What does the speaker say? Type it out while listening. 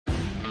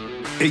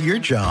At your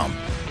job,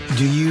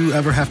 do you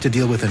ever have to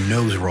deal with a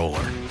nose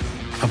roller?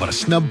 How about a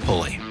snub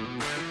pulley?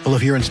 Well,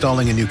 if you're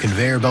installing a new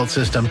conveyor belt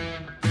system,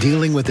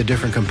 dealing with the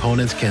different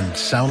components can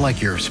sound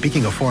like you're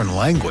speaking a foreign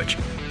language.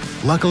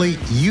 Luckily,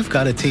 you've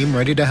got a team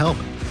ready to help.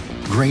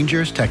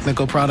 Grainger's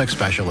technical product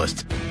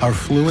specialists are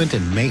fluent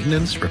in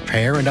maintenance,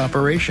 repair, and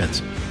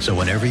operations. So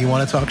whenever you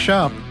want to talk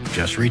shop,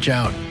 just reach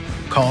out.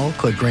 Call,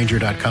 click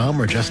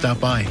Grainger.com, or just stop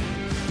by.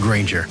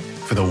 Grainger,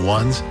 for the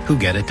ones who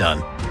get it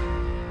done.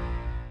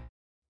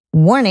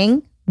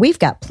 Warning, we've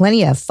got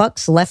plenty of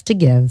fucks left to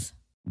give.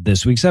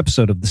 This week's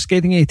episode of The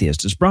Scathing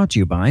Atheist is brought to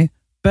you by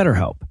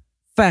BetterHelp,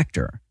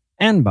 Factor,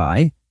 and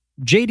by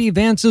J.D.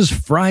 Vance's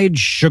Fried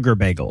Sugar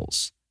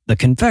Bagels, the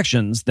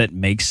confections that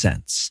make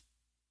sense.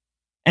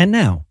 And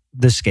now,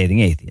 The Scathing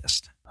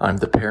Atheist. I'm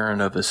the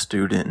parent of a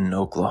student in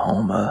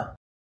Oklahoma.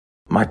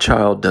 My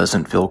child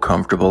doesn't feel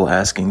comfortable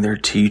asking their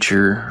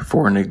teacher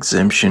for an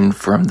exemption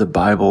from the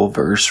Bible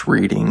verse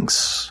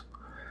readings.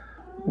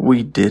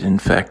 We did in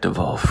fact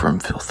evolve from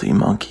filthy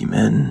monkey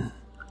men.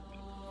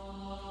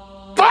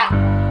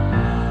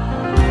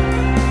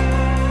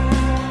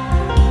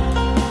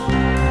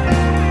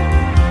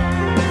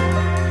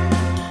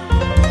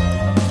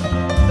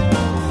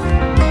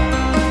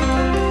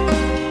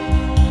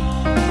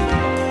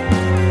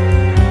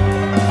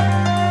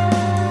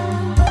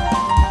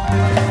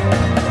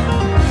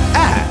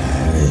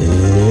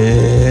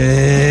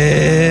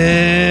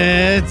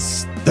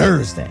 It's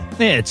Thursday.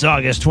 It's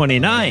August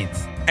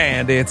 29th.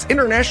 And it's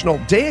International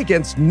Day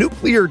Against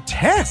Nuclear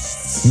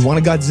Tests. You want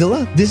a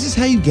Godzilla? This is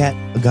how you get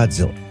a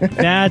Godzilla.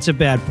 That's a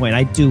bad point.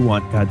 I do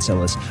want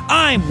Godzillas.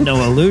 I'm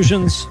Noah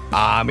Lugeons.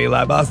 I'm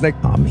Eli Bosnick.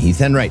 I'm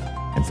Heath Enright.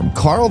 And from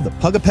Carl, the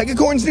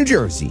Pugapegacorns, New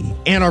Jersey,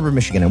 Ann Arbor,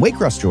 Michigan, and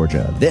Waycross,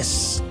 Georgia,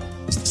 this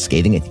is The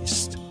Scathing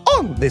Atheist.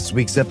 On this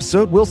week's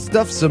episode, we'll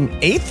stuff some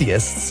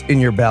atheists in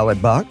your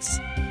ballot box.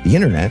 The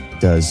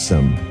internet does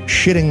some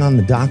shitting on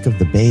the dock of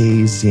the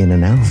Bayesian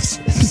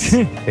analysis.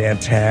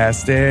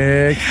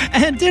 Fantastic.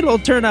 And it'll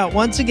turn out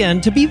once again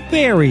to be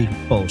very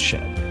bullshit.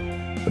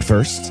 But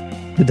first,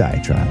 the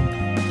diatribe.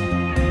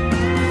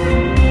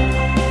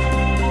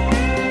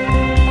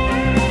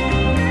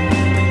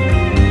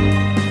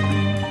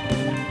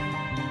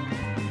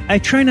 I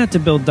try not to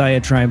build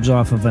diatribes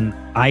off of an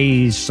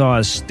I saw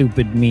a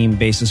stupid meme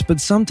basis,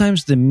 but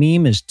sometimes the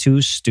meme is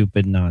too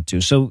stupid not to.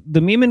 So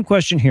the meme in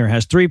question here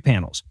has 3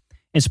 panels.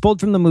 It's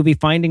pulled from the movie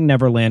Finding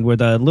Neverland, where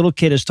the little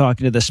kid is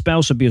talking to the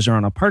spouse abuser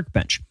on a park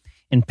bench.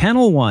 In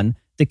panel 1,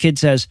 the kid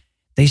says,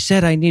 "They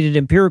said I needed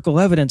empirical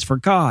evidence for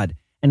God."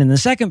 And in the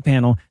second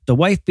panel, the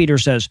wife beater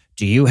says,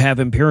 "Do you have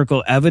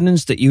empirical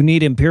evidence that you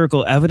need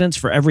empirical evidence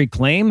for every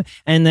claim?"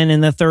 And then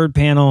in the third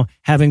panel,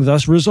 having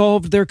thus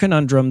resolved their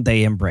conundrum,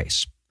 they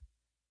embrace.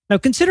 Now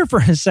consider for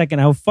a second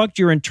how fucked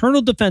your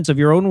internal defense of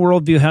your own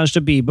worldview has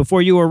to be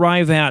before you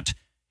arrive at,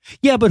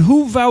 yeah, but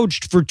who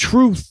vouched for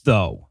truth,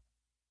 though?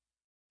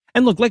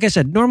 And look, like I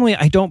said, normally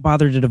I don't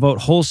bother to devote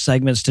whole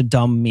segments to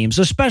dumb memes,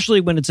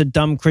 especially when it's a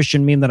dumb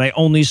Christian meme that I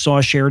only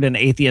saw shared in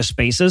atheist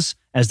spaces,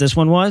 as this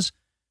one was.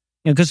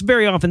 Because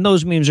very often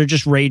those memes are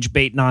just rage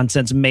bait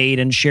nonsense made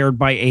and shared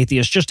by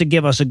atheists just to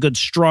give us a good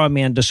straw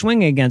man to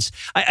swing against.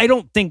 I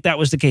don't think that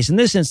was the case in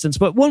this instance,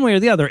 but one way or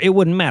the other, it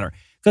wouldn't matter.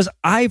 Because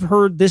I've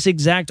heard this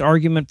exact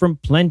argument from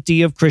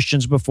plenty of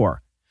Christians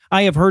before.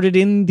 I have heard it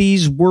in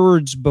these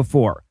words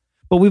before.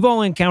 But we've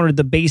all encountered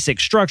the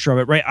basic structure of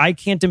it, right? I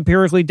can't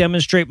empirically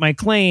demonstrate my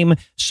claim,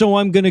 so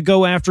I'm going to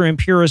go after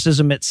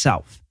empiricism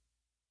itself.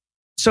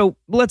 So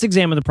let's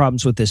examine the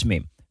problems with this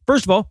meme.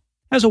 First of all,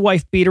 has a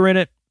wife beater in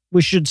it.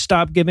 We should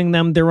stop giving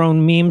them their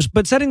own memes.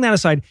 But setting that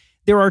aside,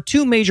 there are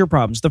 2 major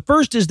problems. The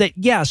first is that,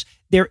 yes,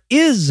 there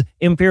is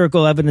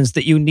empirical evidence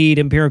that you need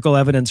empirical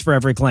evidence for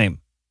every claim.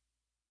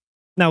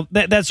 Now,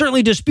 that's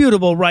certainly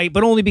disputable, right?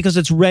 But only because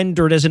it's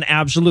rendered as an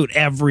absolute.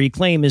 Every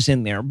claim is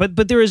in there.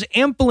 But there is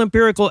ample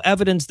empirical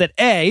evidence that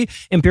A,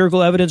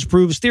 empirical evidence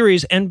proves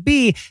theories, and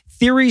B,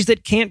 theories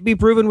that can't be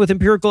proven with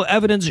empirical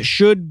evidence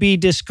should be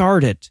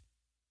discarded.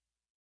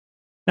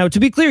 Now, to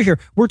be clear here,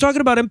 we're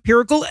talking about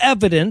empirical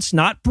evidence,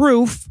 not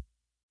proof,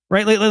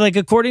 right? Like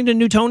according to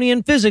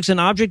Newtonian physics, an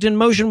object in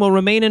motion will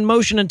remain in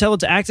motion until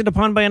it's acted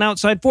upon by an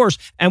outside force,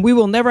 and we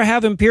will never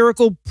have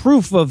empirical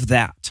proof of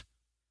that.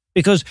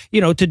 Because,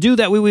 to do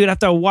that, we would have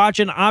to watch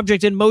an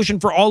object in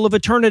motion for all of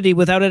eternity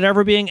without it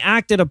ever being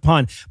acted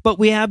upon. But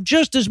we have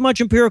just as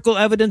much empirical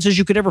evidence as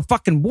you could ever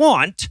fucking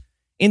want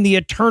in the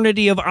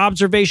eternity of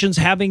observations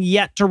having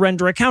yet to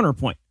render a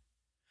counterpoint.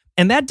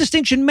 And that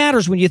distinction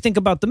matters when you think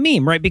about the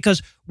meme, right?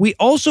 Because we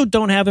also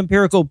don't have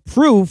empirical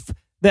proof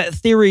that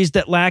theories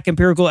that lack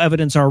empirical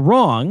evidence are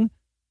wrong,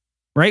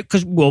 right?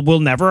 Because we'll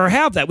never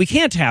have that. We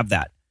can't have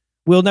that.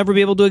 We'll never be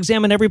able to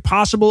examine every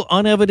possible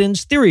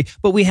unevidenced theory,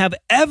 but we have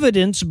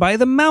evidence by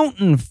the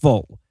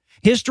mountainful.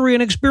 History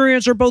and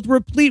experience are both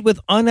replete with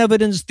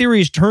unevidenced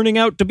theories turning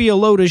out to be a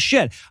load of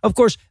shit. Of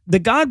course, the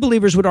God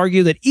believers would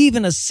argue that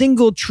even a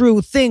single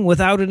true thing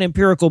without an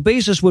empirical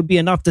basis would be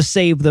enough to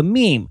save the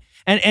meme.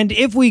 And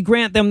if we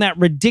grant them that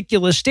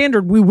ridiculous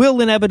standard, we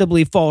will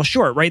inevitably fall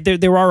short, right?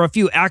 There are a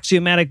few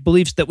axiomatic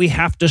beliefs that we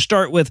have to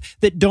start with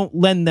that don't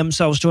lend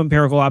themselves to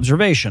empirical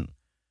observation.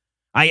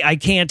 I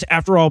can't,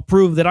 after all,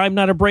 prove that I'm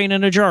not a brain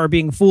in a jar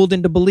being fooled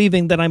into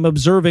believing that I'm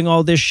observing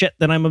all this shit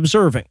that I'm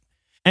observing.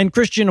 And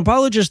Christian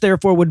apologists,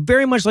 therefore, would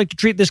very much like to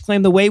treat this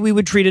claim the way we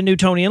would treat a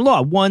Newtonian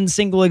law. One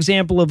single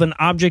example of an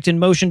object in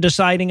motion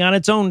deciding on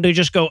its own to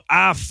just go,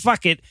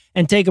 fuck it,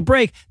 and take a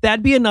break.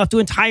 That'd be enough to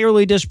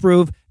entirely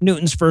disprove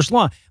Newton's first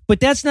law. But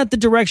that's not the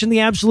direction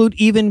the absolute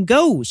even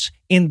goes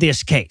in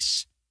this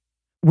case.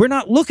 We're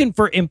not looking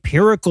for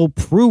empirical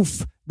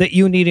proof that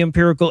you need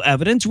empirical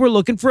evidence. We're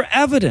looking for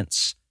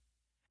evidence.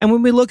 And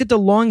when we look at the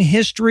long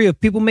history of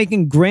people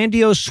making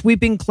grandiose,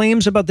 sweeping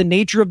claims about the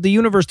nature of the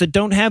universe that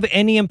don't have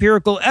any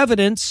empirical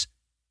evidence,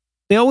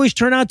 they always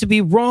turn out to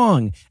be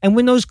wrong. And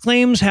when those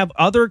claims have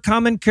other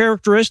common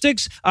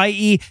characteristics,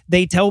 i.e.,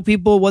 they tell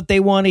people what they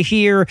want to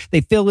hear,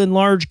 they fill in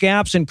large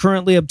gaps in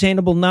currently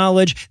obtainable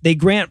knowledge, they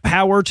grant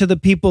power to the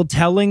people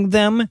telling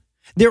them,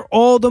 they're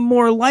all the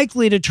more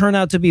likely to turn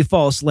out to be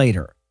false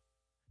later.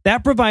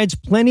 That provides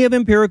plenty of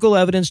empirical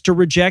evidence to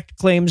reject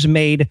claims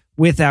made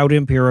without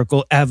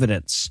empirical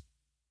evidence.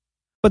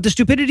 But the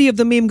stupidity of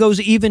the meme goes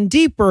even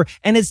deeper,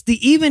 and it's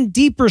the even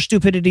deeper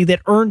stupidity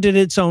that earned it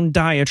its own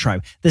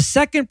diatribe. The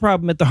second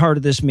problem at the heart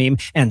of this meme,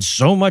 and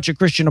so much of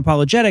Christian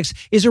apologetics,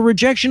 is a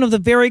rejection of the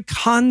very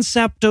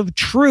concept of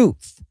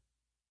truth.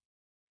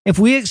 If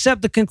we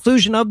accept the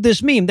conclusion of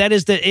this meme, that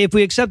is, that if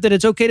we accept that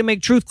it's okay to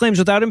make truth claims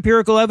without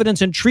empirical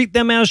evidence and treat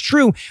them as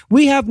true,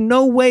 we have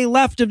no way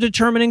left of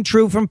determining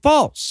true from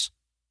false.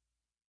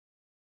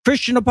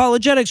 Christian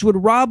apologetics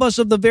would rob us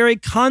of the very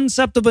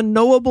concept of a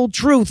knowable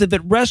truth if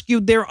it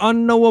rescued their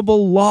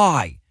unknowable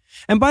lie.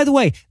 And by the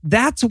way,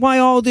 that's why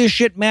all this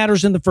shit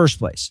matters in the first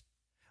place.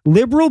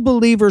 Liberal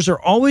believers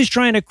are always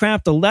trying to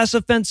craft a less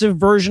offensive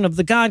version of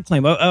the God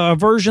claim, a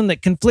version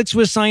that conflicts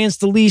with science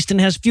the least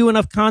and has few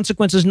enough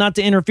consequences not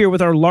to interfere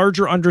with our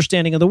larger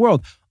understanding of the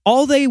world.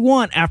 All they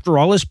want, after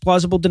all, is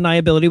plausible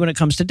deniability when it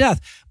comes to death.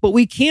 But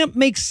we can't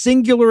make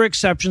singular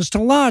exceptions to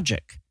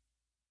logic.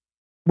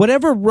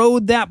 Whatever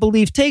road that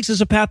belief takes is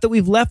a path that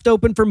we've left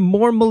open for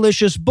more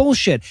malicious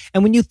bullshit.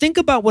 And when you think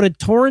about what a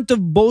torrent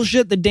of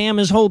bullshit the dam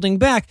is holding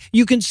back,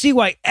 you can see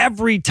why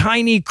every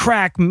tiny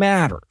crack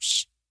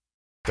matters.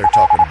 They're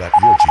talking about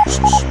your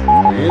Jesus.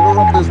 We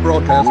interrupt this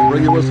broadcast and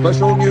bring you a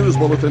special news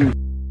bulletin.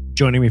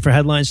 Joining me for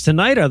headlines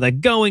tonight are the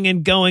going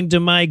to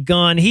my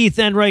gone Heath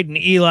Enright and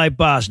Eli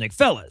Bosnick.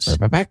 Fellas,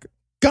 Back.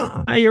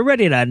 Gone. are you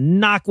ready to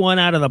knock one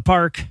out of the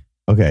park?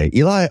 Okay,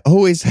 Eli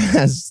always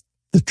has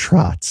the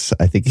trots.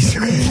 I think he's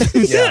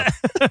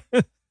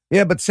right.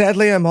 Yeah, but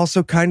sadly, I'm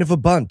also kind of a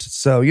bunt.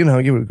 So, what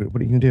are you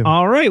going to do?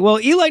 All right. Well,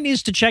 Eli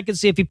needs to check and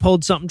see if he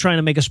pulled something trying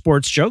to make a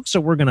sports joke.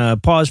 So we're going to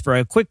pause for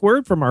a quick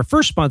word from our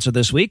first sponsor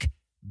this week,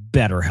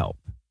 BetterHelp.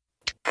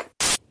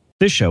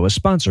 This show is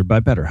sponsored by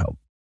BetterHelp.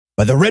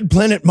 By the red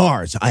planet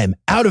Mars, I am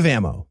out of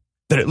ammo.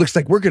 Then it looks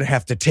like we're going to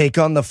have to take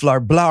on the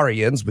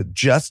Flarblarians with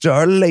just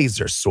our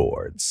laser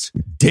swords.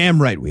 Damn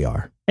right we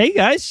are. Hey,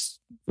 guys.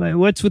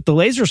 What's with the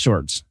laser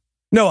swords?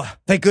 Noah,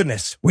 thank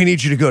goodness. We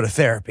need you to go to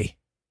therapy.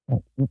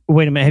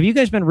 Wait a minute. Have you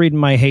guys been reading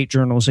my hate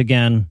journals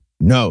again?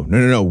 No.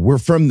 We're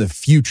from the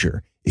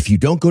future. If you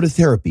don't go to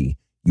therapy,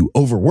 you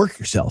overwork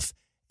yourself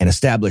and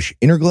establish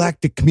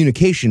intergalactic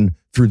communication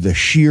through the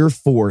sheer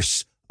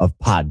force of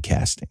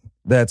podcasting.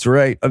 That's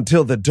right.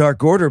 Until the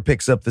Dark Order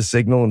picks up the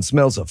signal and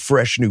smells a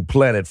fresh new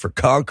planet for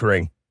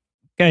conquering.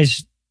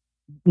 Guys,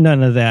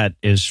 none of that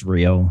is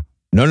real.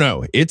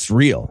 No, it's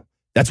real.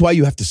 That's why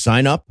you have to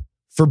sign up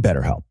for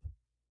BetterHelp.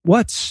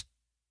 What's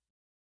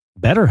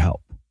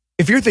BetterHelp?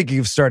 If you're thinking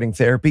of starting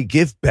therapy,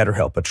 give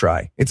BetterHelp a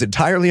try. It's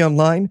entirely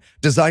online,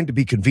 designed to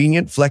be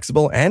convenient,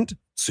 flexible, and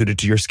suited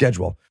to your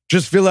schedule.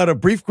 Just fill out a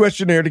brief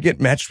questionnaire to get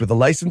matched with a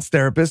licensed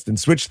therapist and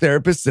switch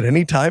therapists at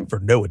any time for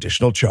no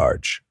additional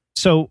charge.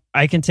 So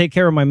I can take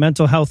care of my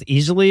mental health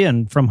easily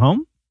and from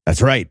home?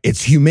 That's right.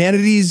 It's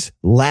humanity's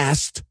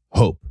last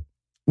hope.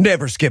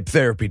 Never skip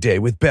therapy day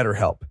with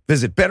BetterHelp.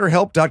 Visit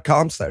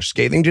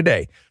BetterHelp.com/scathing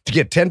today to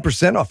get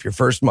 10% off your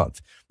first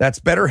month. That's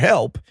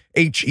BetterHelp,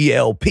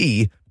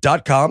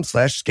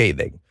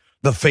 HELP.com/scathing.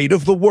 The fate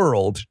of the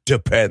world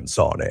depends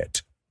on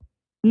it.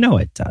 No,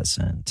 it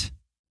doesn't.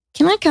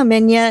 Can I come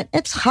in yet?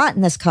 It's hot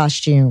in this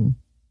costume.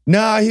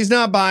 No, he's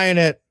not buying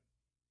it.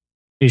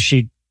 Is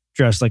she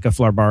dressed like a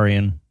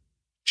Flarbarian?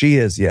 She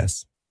is,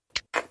 yes.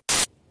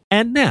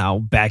 And now,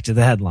 back to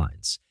the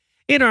headlines.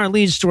 In our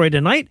lead story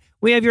tonight,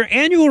 we have your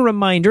annual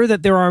reminder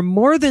that there are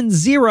more than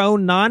 0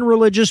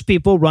 non-religious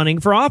people running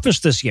for office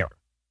this year.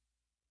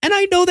 And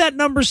I know that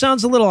number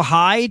sounds a little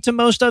high to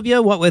most of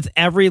you, what with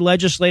every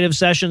legislative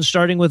session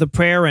starting with a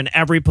prayer and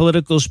every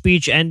political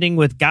speech ending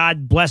with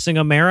God blessing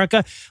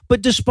America.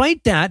 But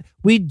despite that,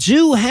 we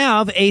do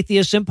have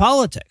atheists in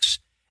politics.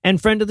 And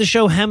friend of the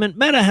show, Hemant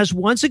Mehta, has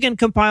once again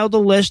compiled a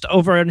list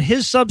over on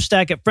his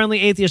Substack at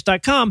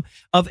friendlyatheist.com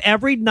of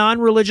every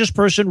non-religious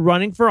person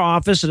running for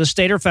office at a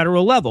state or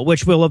federal level,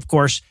 which we'll, of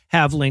course,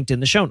 have linked in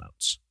the show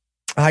notes.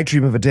 I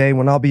dream of a day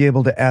when I'll be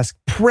able to ask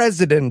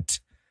President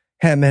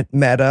Hammett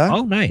Meta.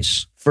 Oh,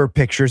 nice. For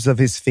pictures of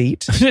his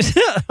feet.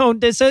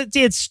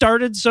 It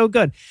started so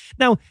good.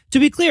 Now, to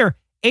be clear,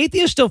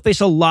 atheists still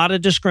face a lot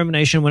of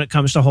discrimination when it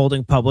comes to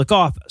holding public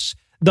office.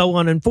 Though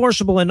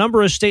unenforceable, a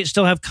number of states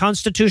still have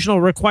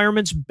constitutional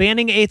requirements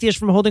banning atheists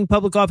from holding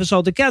public office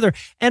altogether.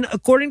 And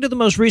according to the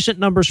most recent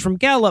numbers from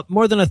Gallup,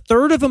 more than a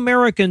third of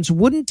Americans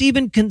wouldn't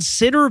even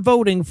consider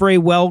voting for a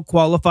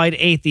well-qualified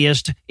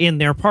atheist in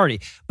their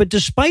party. But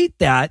despite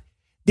that,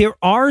 there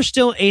are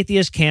still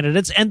atheist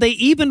candidates, and they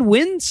even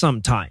win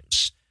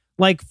sometimes.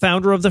 Like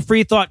founder of the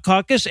Free Thought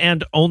Caucus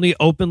and only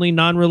openly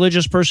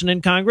non-religious person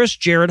in Congress,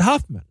 Jared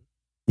Huffman.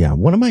 Yeah,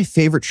 one of my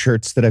favorite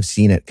shirts that I've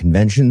seen at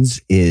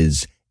conventions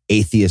is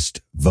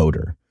atheist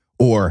voter,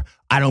 or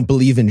I don't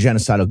believe in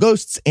genocidal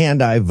ghosts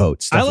and I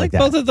vote. Stuff I like that.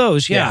 both of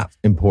those. Yeah.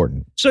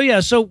 Important.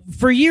 So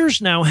for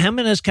years now,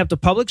 Hammond has kept a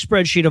public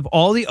spreadsheet of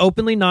all the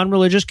openly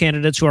non-religious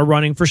candidates who are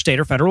running for state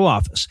or federal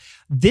office.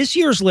 This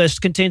year's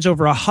list contains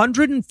over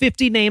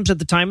 150 names at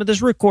the time of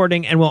this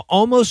recording and will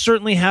almost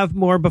certainly have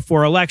more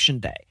before Election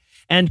Day.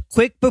 And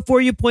quick, before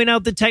you point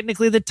out that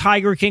technically the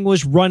Tiger King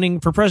was running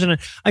for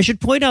president, I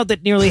should point out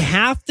that nearly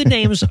half the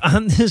names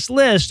on this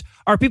list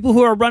are people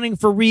who are running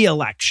for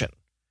re-election,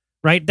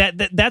 right?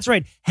 That's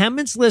right.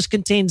 Hammond's list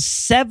contains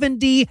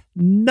 70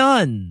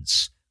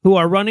 nuns who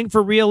are running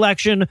for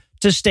re-election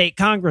to state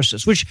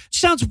congresses, which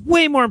sounds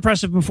way more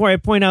impressive before I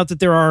point out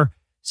that there are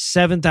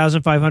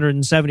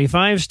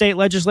 7,575 state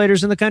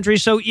legislators in the country.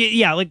 So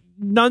yeah, like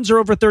nuns are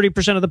over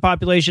 30% of the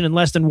population and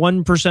less than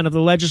 1% of the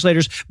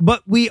legislators,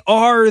 but we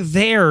are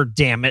there,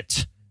 damn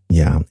it.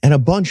 Yeah, and a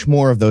bunch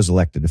more of those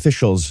elected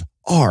officials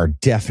are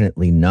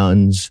definitely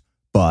nuns,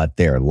 but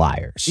they're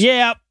liars.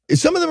 Yeah.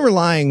 Some of them are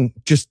lying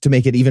just to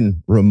make it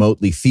even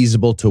remotely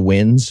feasible to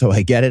win, so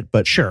I get it,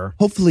 but sure,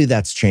 hopefully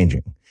that's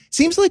changing.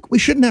 Seems like we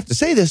shouldn't have to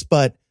say this,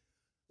 but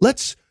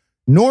let's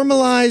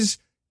normalize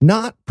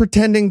not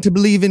pretending to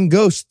believe in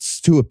ghosts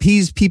to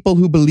appease people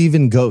who believe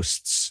in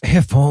ghosts.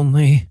 If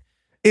only.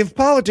 If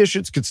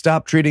politicians could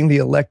stop treating the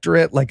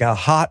electorate like a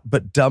hot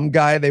but dumb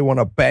guy they want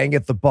to bang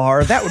at the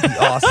bar, that would be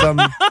awesome.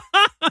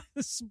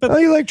 But, oh,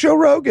 you like Joe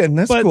Rogan?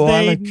 That's but cool.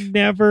 They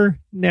never.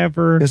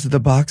 Is it the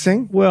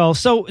boxing? Well,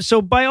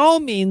 so by all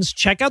means,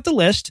 check out the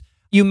list.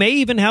 You may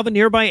even have a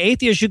nearby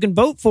atheist you can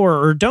vote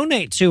for or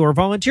donate to or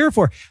volunteer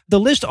for. The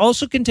list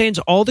also contains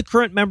all the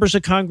current members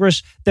of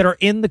Congress that are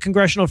in the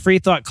Congressional Free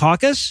Thought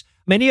Caucus.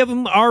 Many of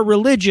them are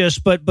religious,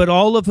 but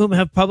all of whom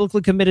have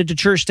publicly committed to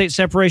church-state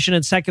separation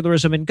and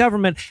secularism in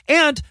government,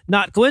 and,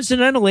 not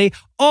coincidentally,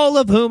 all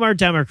of whom are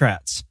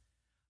Democrats.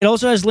 It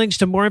also has links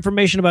to more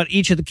information about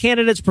each of the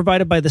candidates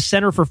provided by the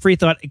Center for Free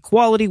Thought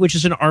Equality, which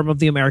is an arm of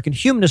the American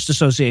Humanist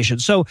Association.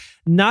 So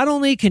not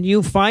only can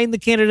you find the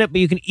candidate,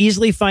 but you can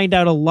easily find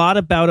out a lot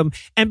about him.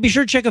 And be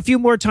sure to check a few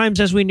more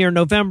times as we near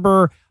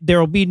November. There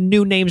will be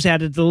new names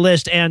added to the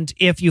list. And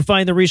if you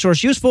find the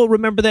resource useful,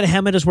 remember that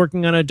Hammond is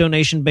working on a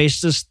donation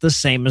basis the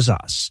same as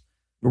us.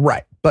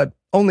 Right. But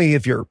only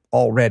if you're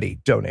already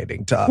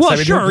donating to us. Well,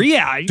 sure.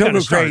 Yeah. Don't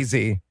go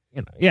crazy.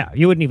 Yeah.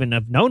 You wouldn't even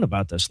have known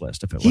about this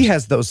list if it was. He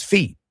has those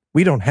feet.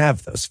 We don't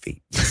have those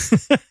feet.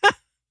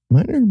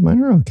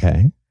 Mine are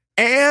okay.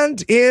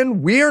 And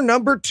in We're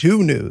Number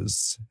 2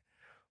 news,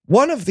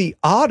 one of the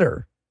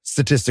odder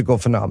statistical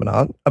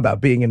phenomenon about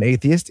being an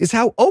atheist is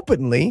how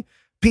openly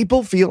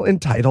people feel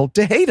entitled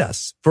to hate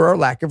us for our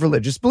lack of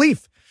religious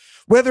belief.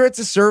 Whether it's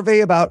a survey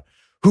about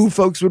who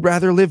folks would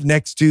rather live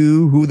next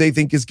to, who they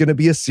think is going to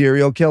be a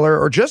serial killer,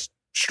 or just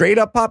straight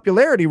up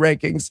popularity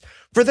rankings,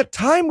 for the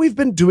time we've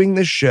been doing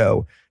this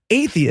show,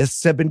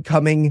 atheists have been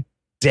coming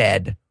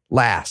dead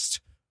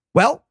last.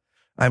 Well,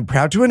 I'm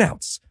proud to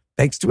announce,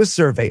 thanks to a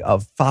survey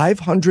of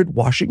 500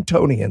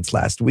 Washingtonians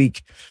last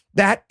week,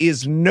 that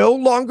is no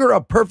longer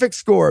a perfect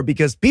score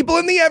because people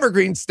in the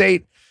Evergreen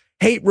State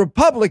hate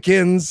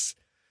Republicans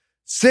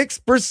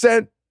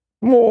 6%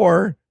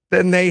 more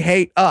than they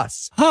hate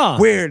us. Huh.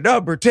 We're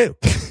number 2.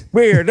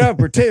 We're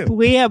number 2.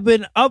 We have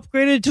been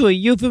upgraded to a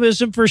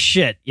euphemism for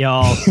shit,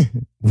 y'all.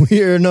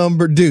 We're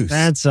number deuce.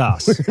 That's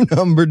us. We're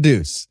number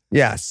deuce.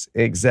 Yes,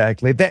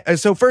 exactly.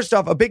 So first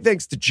off, a big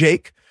thanks to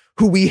Jake,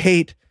 who we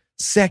hate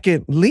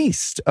second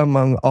least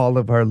among all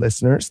of our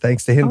listeners,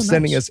 thanks to him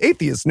sending us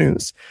atheist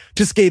news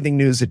to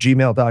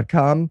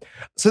scathingnews@gmail.com.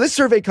 So this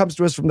survey comes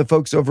to us from the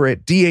folks over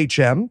at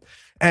DHM.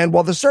 And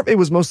while the survey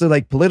was mostly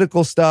like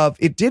political stuff,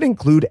 it did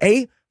include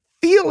a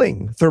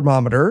feeling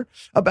thermometer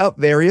about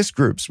various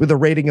groups with a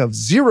rating of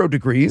 0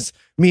 degrees,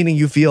 meaning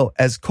you feel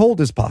as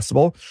cold as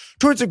possible,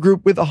 towards a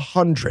group with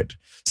 100,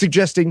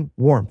 suggesting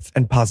warmth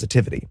and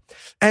positivity.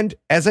 And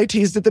as I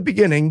teased at the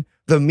beginning,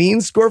 the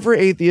mean score for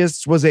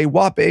atheists was a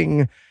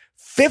whopping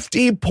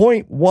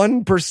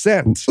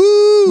 50.1%.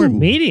 We're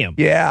medium.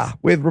 Yeah,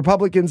 with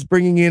Republicans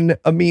bringing in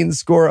a mean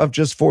score of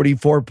just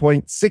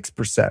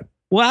 44.6%.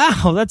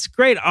 Wow, that's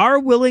great. Our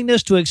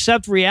willingness to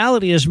accept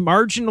reality is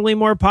marginally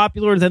more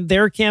popular than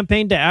their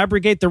campaign to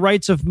abrogate the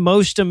rights of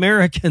most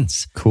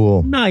Americans.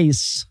 Cool.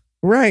 Nice.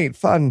 Right,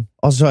 fun.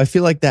 Also, I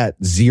feel like that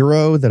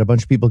 0 that a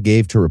bunch of people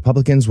gave to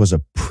Republicans was a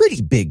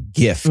pretty big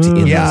gift in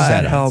the Yeah, that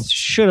setup. helps.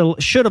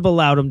 Should have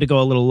allowed him to go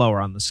a little lower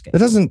on the scale. That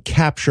doesn't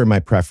capture my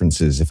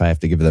preferences if I have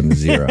to give them a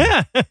 0.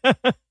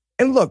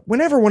 And look,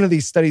 whenever one of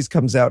these studies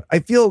comes out, I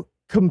feel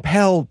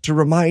compelled to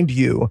remind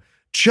you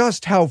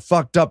just how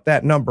fucked up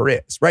that number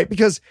is, right?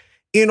 Because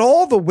in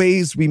all the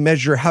ways we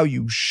measure how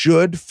you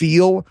should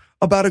feel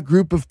about a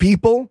group of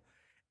people,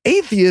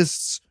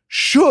 atheists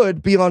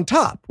should be on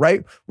top,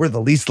 right? We're the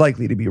least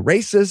likely to be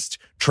racist,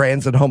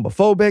 trans, and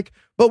homophobic,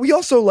 but we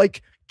also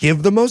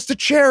give the most to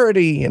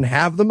charity and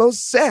have the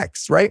most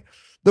sex, right?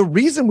 The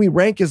reason we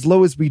rank as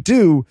low as we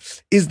do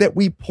is that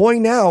we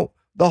point out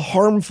the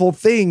harmful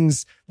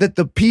things that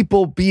the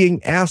people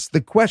being asked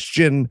the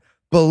question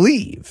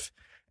believe.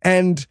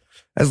 And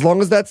as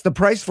long as that's the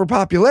price for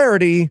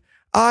popularity,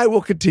 I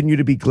will continue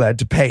to be glad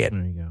to pay it.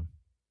 There you go.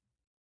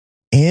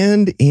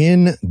 And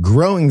in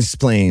Growing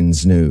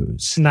Splains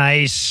news,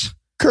 Nice.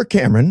 Kirk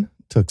Cameron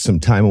took some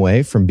time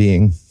away from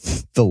being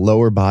the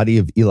lower body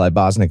of Eli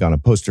Bosnick on a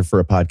poster for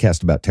a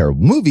podcast about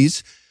terrible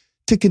movies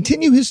to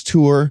continue his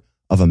tour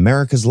of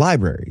America's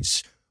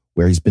libraries,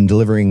 where he's been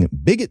delivering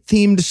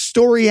bigot-themed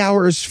story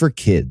hours for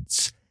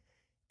kids.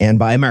 And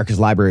by America's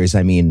libraries,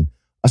 I mean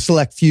a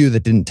select few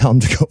that didn't tell him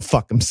to go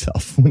fuck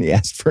himself when he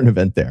asked for an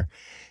event there.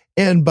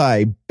 And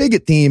by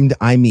bigot-themed,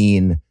 I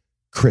mean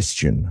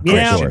Christian,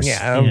 Yeah. of course.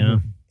 Yeah.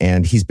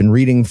 And he's been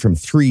reading from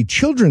 3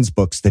 children's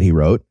books that he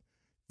wrote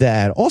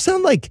that all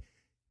sound like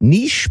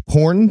niche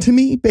porn to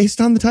me based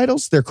on the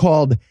titles. They're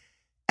called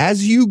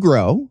As You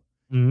Grow,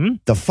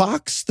 The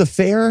Fox, the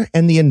Fair,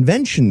 and the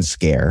Invention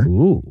Scare,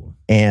 Ooh.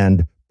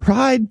 and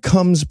Pride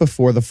Comes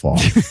Before the Fall.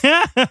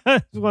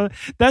 Well,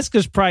 that's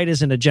because Pride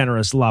isn't a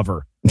generous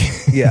lover.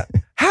 Yeah.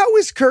 How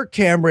is Kirk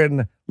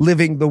Cameron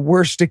living the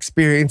worst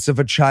experience of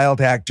a child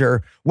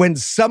actor when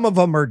some of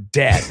them are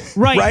dead?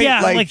 Right?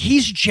 Yeah. Like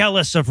he's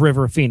jealous of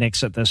River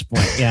Phoenix at this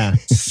point. Yeah.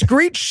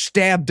 Screech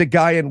stabbed a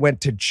guy and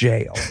went to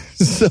jail.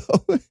 So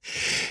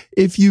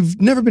if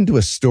you've never been to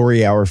a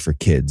story hour for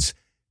kids,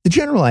 the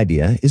general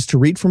idea is to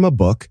read from a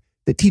book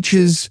that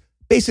teaches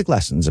basic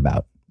lessons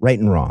about right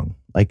and wrong,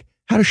 like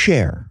how to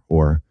share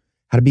or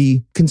how to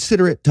be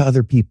considerate to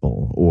other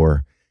people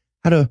or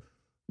how to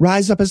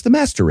rise up as the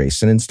master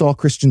race and install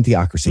Christian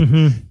theocracy.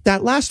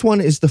 That last one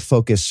is the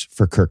focus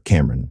for Kirk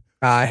Cameron.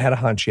 I had a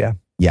hunch, yeah.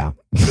 Yeah.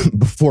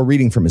 Before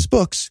reading from his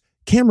books,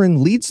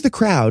 Cameron leads the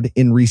crowd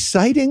in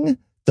reciting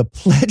the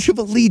Pledge of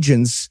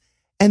Allegiance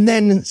and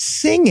then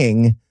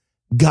singing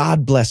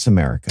God Bless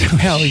America.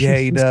 Hell yeah,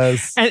 he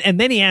does.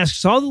 And then he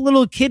asks all the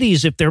little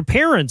kiddies if their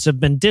parents have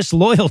been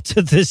disloyal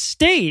to the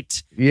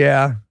state.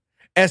 Yeah.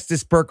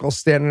 Estes Perkle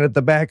standing at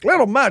the back.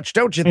 Little much,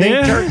 don't you think?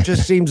 Yeah. Kirk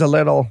just seems a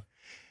little...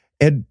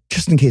 And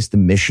just in case the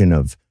mission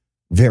of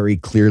very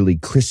clearly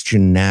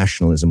Christian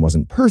nationalism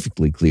wasn't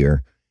perfectly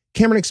clear,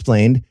 Cameron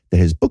explained that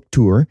his book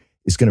tour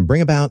is going to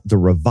bring about the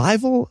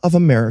revival of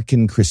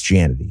American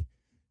Christianity.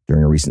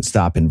 During a recent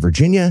stop in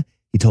Virginia,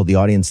 he told the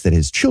audience that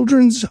his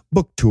children's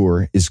book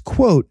tour is,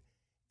 quote,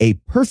 a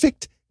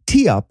perfect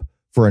tee-up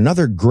for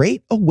another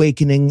great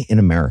awakening in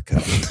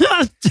America.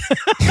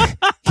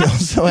 He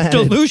also added,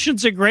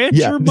 Delusions of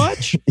grandeur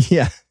much?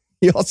 Yeah.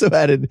 He also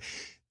added,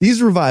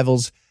 these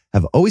revivals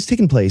have always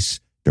taken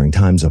place during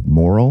times of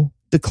moral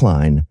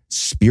decline,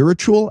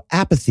 spiritual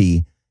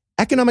apathy,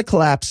 economic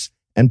collapse,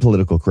 and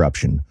political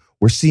corruption.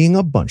 We're seeing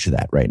a bunch of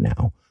that right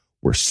now.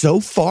 We're so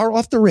far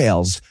off the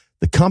rails,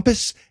 the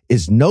compass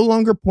is no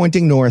longer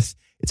pointing north.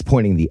 It's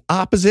pointing the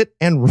opposite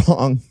and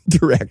wrong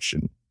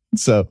direction.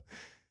 So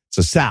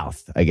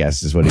south, I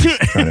guess, is what he's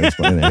trying to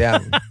explain there. Yeah.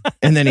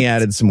 And then he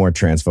added some more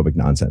transphobic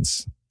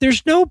nonsense.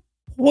 There's no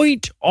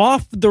point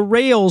off the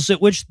rails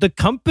at which the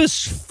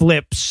compass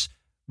flips,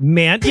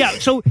 man. Yeah.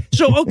 So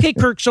okay,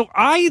 Kirk. So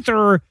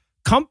either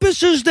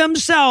compasses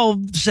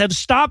themselves have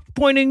stopped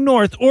pointing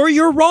north, or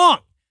you're wrong.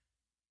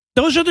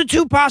 Those are the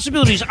two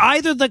possibilities.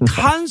 Either the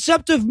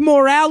concept of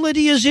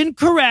morality is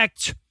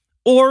incorrect,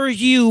 or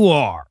you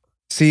are.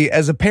 See,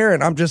 as a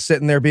parent, I'm just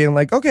sitting there being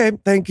like, okay,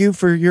 thank you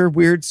for your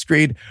weird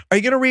screed. Are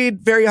you going to read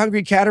Very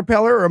Hungry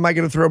Caterpillar, or am I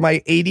going to throw my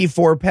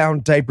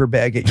 84-pound diaper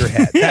bag at your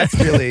head? That's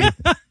really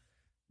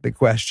the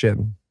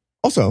question.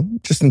 Also,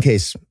 just in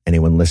case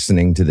anyone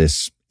listening to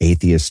this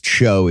atheist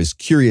show is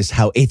curious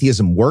how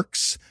atheism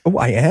works, Oh,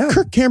 I am.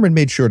 Kirk Cameron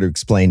made sure to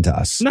explain to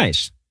us.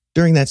 Nice.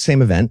 During that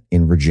same event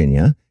in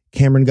Virginia,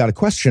 Cameron got a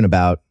question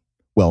about,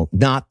 well,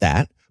 not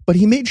that, but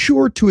he made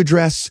sure to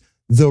address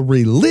the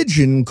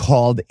religion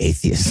called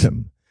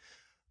atheism.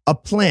 A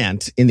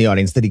plant in the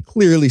audience that he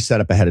clearly set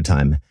up ahead of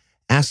time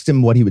asked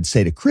him what he would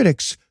say to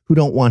critics who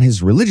don't want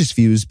his religious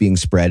views being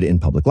spread in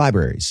public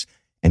libraries.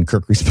 And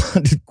Kirk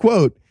responded,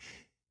 quote,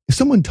 if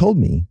someone told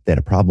me they had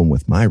a problem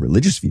with my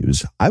religious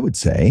views, I would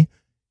say,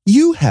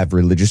 you have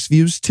religious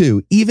views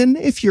too, even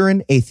if you're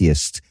an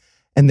atheist.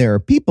 And there are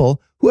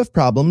people who have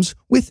problems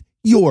with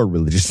your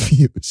religious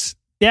views.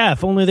 Yeah,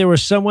 if only there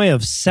was some way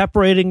of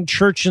separating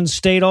church and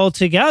state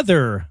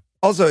altogether.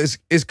 Also,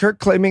 is Kirk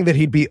claiming that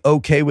he'd be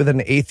okay with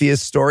an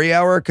atheist story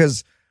hour?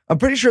 Because I'm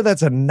pretty sure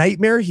that's a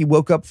nightmare he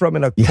woke up from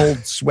in a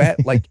cold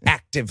sweat, like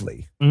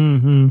actively.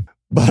 Mm-hmm.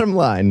 Bottom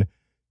line,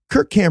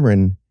 Kirk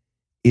Cameron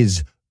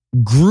is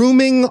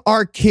grooming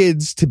our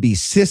kids to be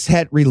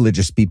cishet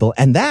religious people,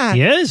 and that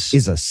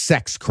is a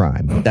sex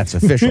crime. That's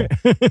official.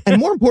 And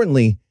more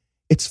importantly,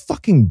 it's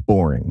fucking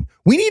boring.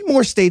 We need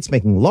more states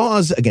making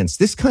laws against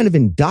this kind of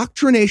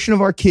indoctrination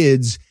of our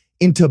kids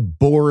into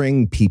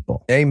boring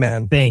people.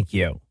 Amen. Thank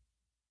you.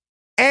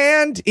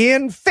 And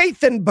in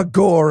Faith and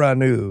Begorra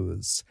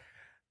news,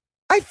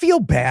 I feel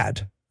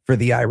bad for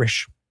the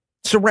Irish.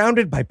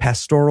 Surrounded by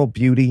pastoral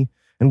beauty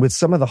and with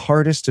some of the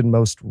hardest and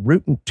most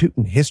rootin'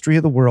 history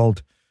of the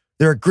world,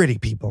 they're a gritty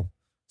people,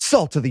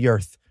 salt of the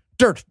earth,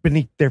 dirt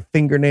beneath their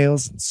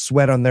fingernails and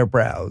sweat on their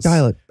brows.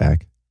 Dial it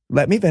back.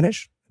 Let me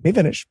finish.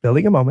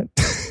 Building a moment.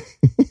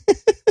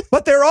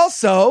 But they're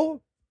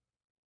also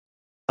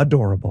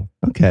adorable.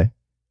 Okay.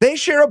 They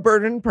share a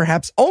burden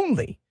perhaps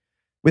only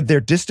with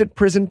their distant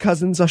prison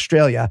cousins,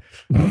 Australia,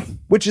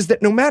 which is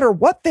that no matter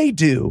what they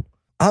do,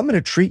 I'm going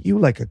to treat you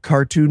like a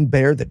cartoon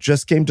bear that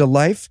just came to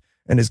life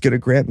and is going to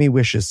grant me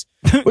wishes.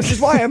 Which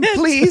is why I'm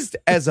pleased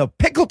as a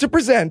pickle to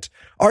present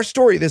our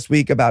story this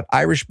week about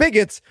Irish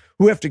bigots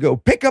who have to go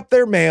pick up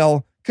their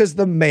mail because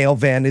the mail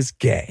van is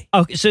gay.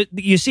 Okay, so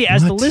you see,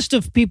 as the list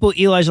of people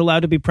Eli's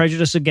allowed to be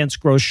prejudiced against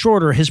grows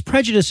shorter, his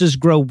prejudices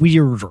grow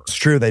weirder. It's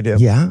true, they do.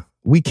 Yeah.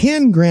 We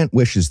can grant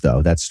wishes,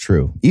 though. That's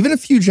true. Even a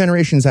few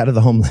generations out of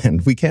the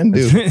homeland, we can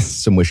do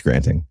some wish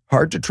granting.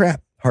 Hard to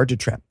trap.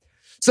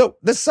 So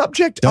the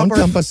subject Don't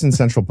dump us in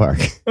Central Park.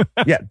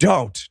 Yeah,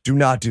 do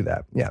not do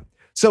that. Yeah.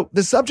 So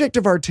the subject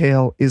of our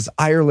tale is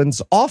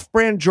Ireland's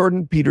off-brand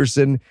Jordan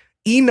Peterson,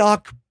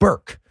 Enoch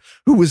Burke,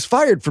 who was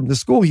fired from the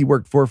school he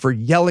worked for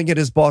yelling at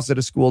his boss at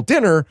a school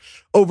dinner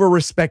over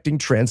respecting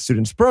trans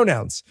students'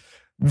 pronouns.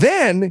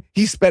 Then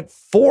he spent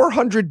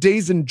 400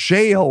 days in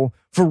jail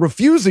for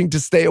refusing to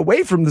stay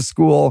away from the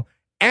school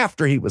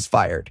after he was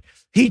fired.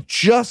 He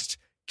just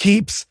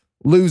keeps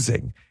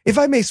losing. If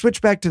I may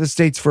switch back to the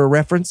States for a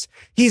reference,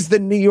 he's the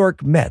New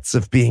York Mets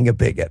of being a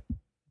bigot.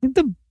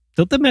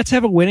 Don't the Mets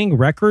have a winning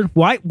record?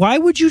 Why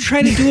would you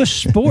try to do a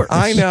sport?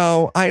 I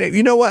know.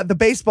 You know what? The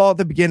baseball at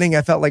the beginning,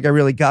 I felt like I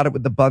really got it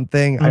with the bunt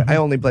thing. I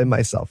only blame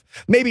myself.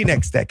 Maybe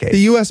next decade. The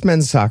U.S.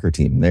 men's soccer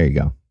team. There you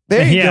go.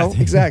 There you go.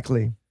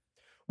 Exactly.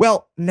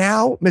 Well,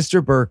 now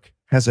Mr. Burke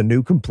has a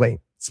new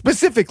complaint,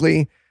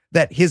 specifically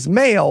that his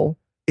mail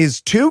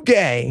is too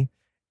gay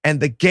and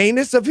the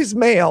gayness of his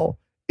mail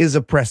is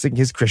oppressing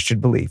his Christian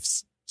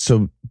beliefs.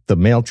 So the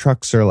mail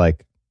trucks are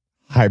like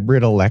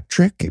hybrid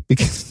electric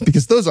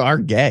because those are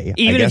gay.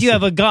 Even if you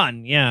have a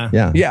gun.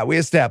 Yeah. Yeah, we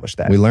established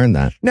that. We learned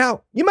that.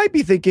 Now, you might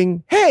be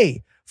thinking,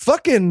 hey,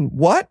 fucking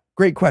what?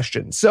 Great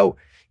question. So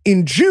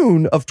in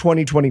June of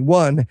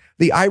 2021,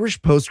 the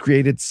Irish Post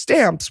created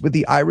stamps with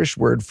the Irish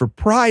word for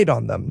pride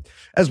on them,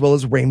 as well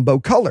as rainbow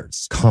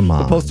colors. Come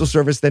on. The Postal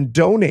Service then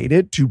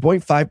donated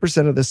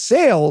 2.5% of the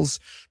sales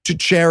to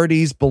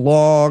charities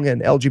Belong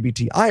and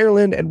LGBT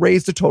Ireland and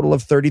raised a total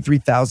of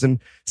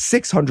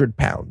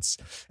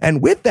 £33,600.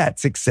 And with that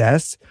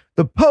success,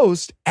 the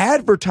Post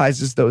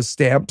advertises those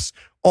stamps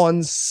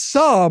on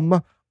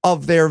some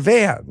of their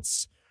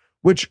vans,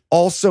 which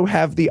also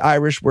have the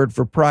Irish word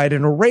for pride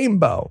in a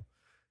rainbow.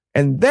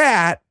 And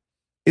that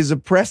is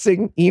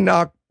oppressing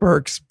Enoch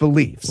Burke's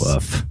beliefs.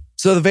 Woof.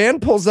 So the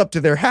van pulls up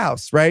to their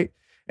house, right?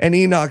 And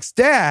Enoch's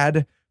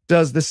dad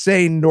does the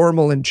same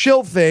normal and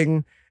chill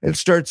thing and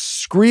starts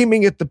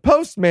screaming at the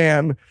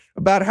postman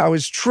about how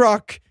his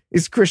truck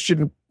is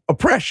Christian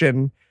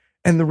oppression.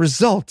 And the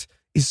result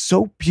is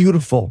so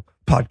beautiful,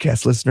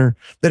 podcast listener,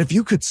 that if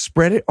you could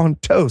spread it on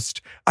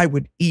toast, I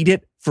would eat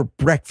it for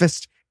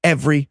breakfast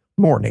every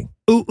morning.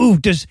 Ooh,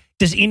 does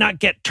Enoch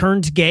get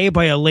turned gay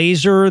by a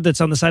laser that's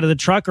on the side of the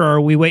truck, or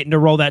are we waiting to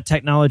roll that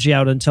technology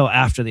out until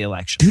after the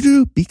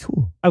election? Be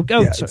cool.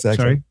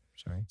 Sorry.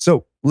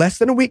 So less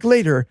than a week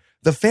later,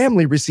 the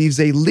family receives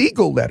a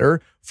legal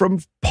letter from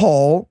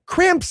Paul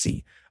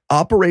Crampsey,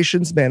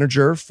 operations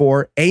manager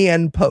for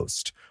AN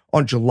Post,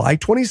 on July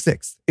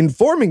 26th,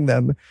 informing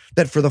them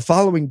that for the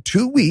following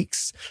 2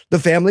 weeks, the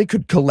family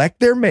could collect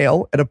their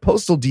mail at a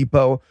postal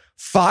depot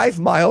 5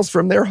 miles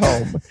from their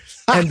home,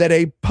 and that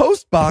a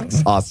post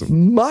box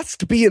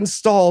must be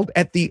installed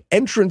at the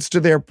entrance to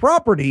their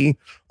property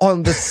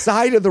on the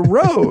side of the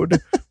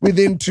road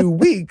within 2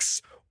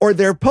 weeks, or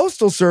their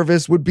postal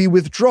service would be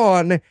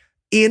withdrawn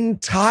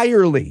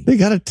entirely. They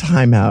got a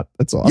timeout.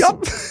 That's awesome.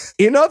 Yup.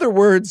 In other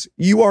words,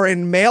 you are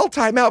in mail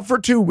timeout for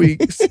 2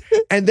 weeks,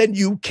 and then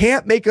you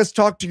can't make us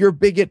talk to your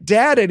bigot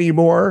dad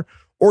anymore,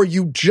 or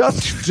you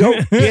just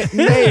don't get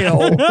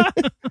mail.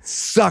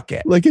 Suck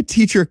it. Like a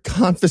teacher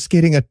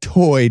confiscating a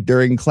toy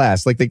during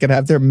class. Like they could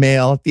have their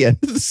mail at the end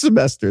of the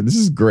semester. This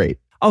is great.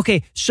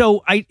 Okay,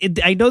 so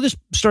I know this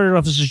started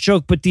off as a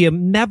joke, but the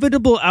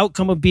inevitable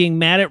outcome of being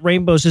mad at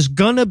rainbows is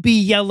gonna be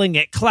yelling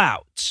at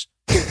clouds.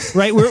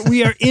 Right?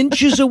 We are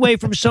inches away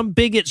from some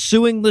bigot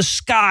suing the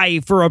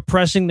sky for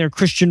oppressing their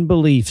Christian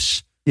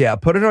beliefs. Yeah,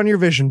 put it on your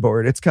vision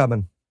board. It's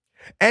coming.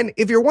 And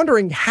if you're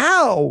wondering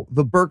how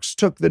the Burkes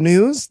took the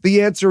news,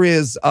 the answer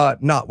is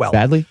not well.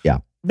 Badly? Yeah.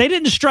 They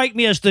didn't strike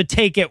me as the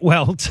take it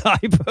well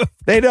type of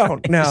They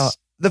don't. guys. Now,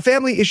 the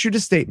family issued a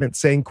statement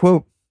saying,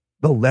 quote,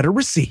 "The letter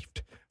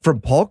received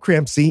from Paul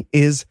Cramsey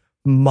is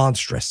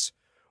monstrous.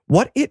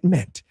 What it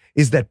meant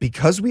is that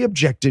because we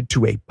objected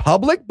to a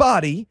public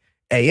body,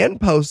 AN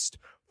Post,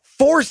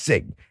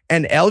 forcing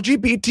an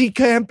LGBT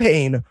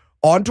campaign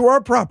onto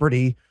our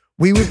property,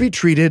 we would be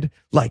treated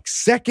like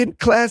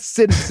second-class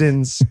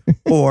citizens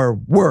or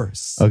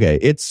worse." Okay,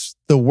 it's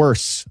the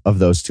worst of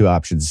those two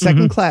options.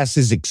 Second class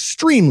is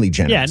extremely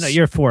generous. Yeah, no,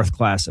 you're fourth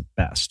class at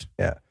best.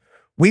 Yeah.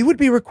 "We would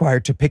be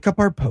required to pick up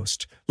our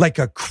post like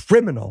a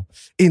criminal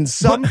in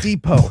some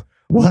depot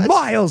What?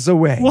 miles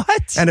away.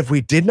 What? And if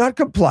we did not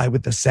comply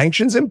with the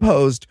sanctions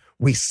imposed,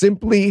 we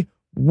simply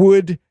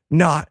would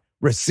not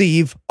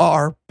receive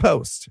our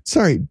post."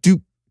 Sorry,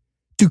 do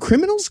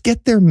criminals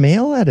get their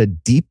mail at a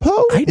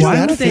depot? I Is don't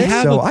that a they thing?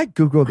 have so. a I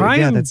Googled it. Crime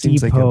Yeah, that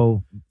seems like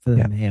Depot for the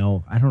yeah.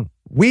 mail. I don't.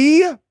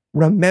 We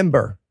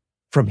remember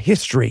from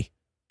history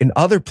in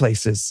other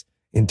places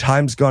in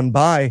times gone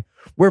by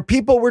where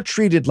people were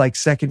treated like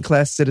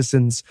second-class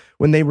citizens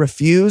when they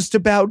refused to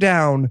bow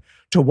down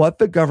to what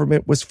the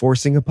government was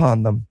forcing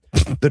upon them.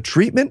 The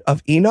treatment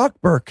of Enoch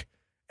Burke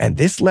and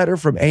this letter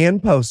from AN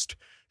Post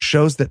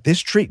shows that this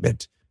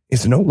treatment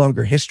is no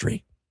longer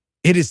history.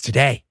 It is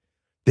today.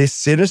 This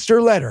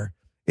sinister letter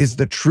is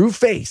the true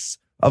face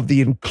of the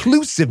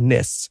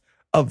inclusiveness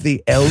of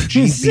the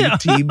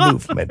LGBT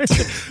movement.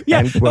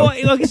 Yeah, End well,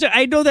 quote. like I said,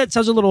 I know that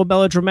sounds a little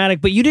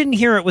melodramatic, but you didn't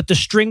hear it with the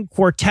string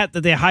quartet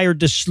that they hired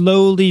to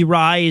slowly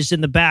rise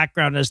in the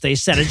background as they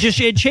said it.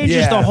 It changes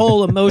Yeah. the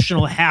whole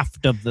emotional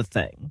heft of the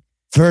thing.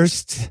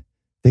 First,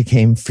 they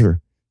came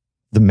for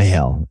the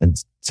mail and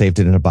saved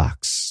it in a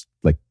box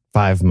like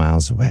 5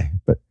 miles away.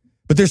 But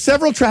there's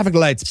several traffic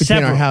lights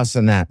between our house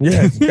and that.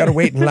 Yeah, you got to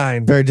wait in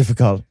line. Very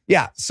difficult.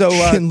 Yeah, so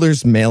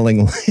Schindler's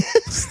mailing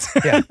list.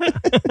 yeah.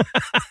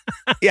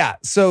 Yeah,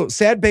 so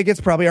sad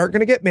bigots probably aren't going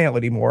to get mail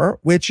anymore,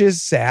 which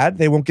is sad.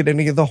 They won't get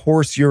any of the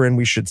horse urine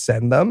we should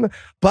send them.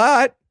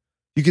 But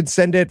you could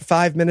send it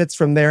 5 minutes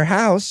from their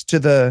house to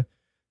the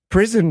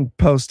prison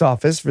post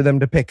office for them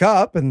to pick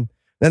up, and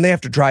then they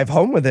have to drive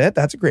home with it.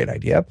 That's a great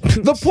idea.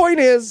 The point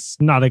is,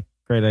 Not a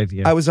great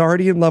idea. I was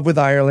already in love with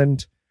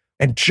Ireland,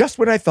 and just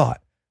when I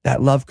thought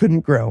that love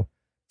couldn't grow,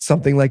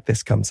 something like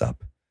this comes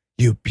up.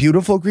 "You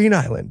beautiful green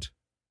island,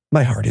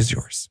 my heart is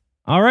yours."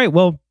 All right.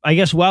 Well, I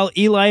guess while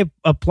Eli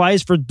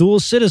applies for dual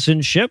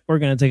citizenship, we're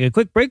going to take a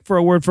quick break for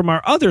a word from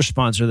our other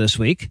sponsor this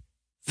week,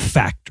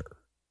 Factor.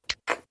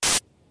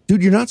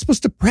 Dude, you're not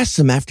supposed to press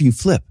them after you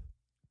flip.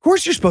 Of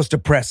course you're supposed to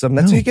press them.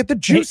 That's how you get the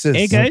juices.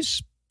 Hey,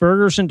 guys,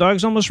 burgers and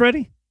dogs almost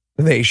ready?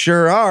 They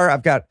sure are.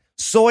 I've got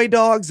soy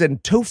dogs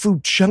and tofu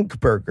chunk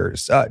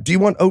burgers. Do you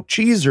want oat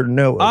cheese or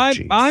no oat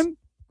cheese? I'm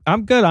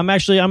good. I'm going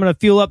to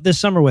fuel up this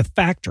summer with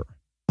Factor.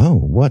 Oh,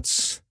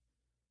 what's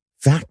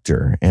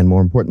Factor? And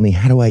more importantly,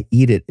 how do I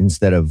eat it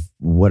instead of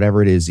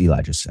whatever it is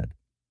Eli just said?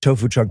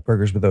 Tofu chunk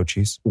burgers with oat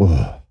cheese.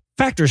 Whoa.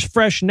 Factor's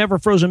fresh, never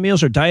frozen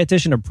meals are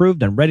dietitian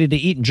approved and ready to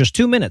eat in just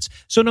 2 minutes.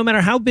 So no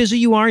matter how busy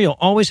you are, you'll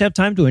always have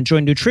time to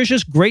enjoy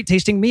nutritious, great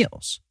tasting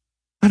meals.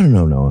 I don't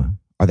know, Noah.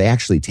 Are they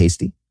actually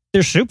tasty?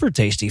 They're super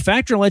tasty.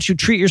 Factor lets you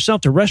treat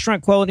yourself to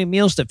restaurant quality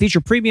meals that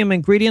feature premium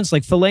ingredients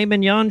like filet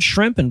mignon,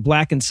 shrimp, and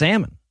blackened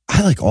salmon.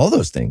 I like all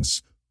those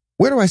things.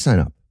 Where do I sign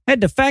up?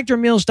 Head to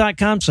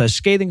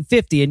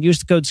factormeals.com/scathing50 and use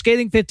the code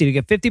scathing50 to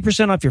get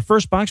 50% off your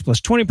first box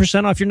plus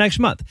 20% off your next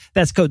month.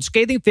 That's code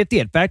scathing50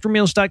 at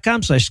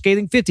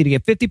factormeals.com/scathing50 to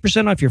get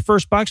 50% off your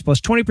first box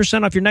plus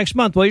 20% off your next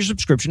month while your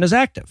subscription is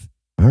active.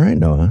 All right,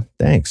 Noah.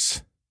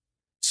 Thanks.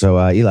 So,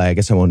 Eli, I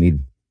guess I won't need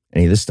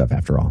any of this stuff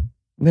after all.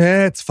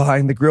 Nah, it's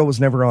fine. The grill was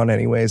never on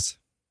anyways.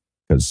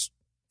 Because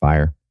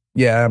fire.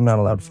 Yeah, I'm not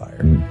allowed to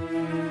fire.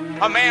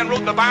 A man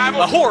wrote the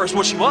Bible. A whore is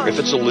what she was. If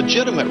it's a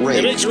legitimate rape,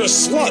 It makes you a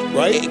slut,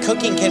 right?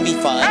 Cooking can be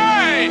fun.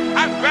 Hey,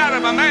 I'm proud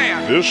of a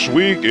man. This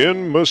week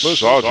in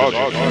misogyny.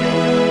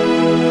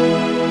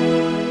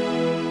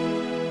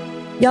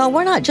 Y'all,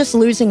 we're not just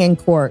losing in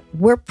court,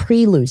 we're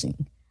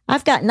pre-losing.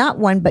 I've got not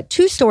one, but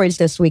 2 stories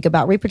this week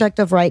about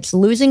reproductive rights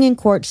losing in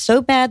court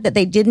so bad that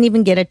they didn't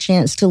even get a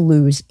chance to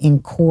lose in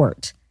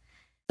court.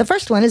 The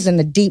first one is in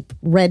the deep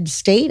red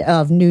state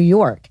of New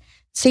York.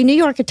 See, New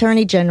York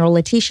Attorney General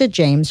Letitia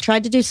James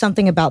tried to do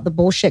something about the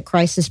bullshit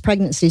crisis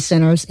pregnancy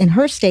centers in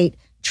her state,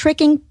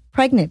 tricking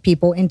pregnant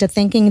people into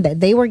thinking that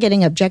they were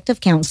getting objective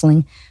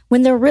counseling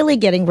when they're really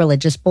getting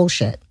religious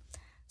bullshit.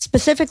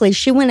 Specifically,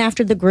 she went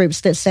after the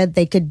groups that said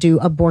they could do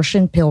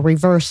abortion pill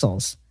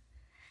reversals.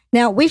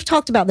 Now, we've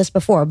talked about this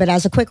before, but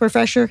as a quick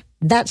refresher,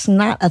 that's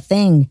not a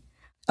thing.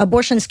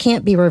 Abortions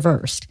can't be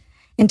reversed.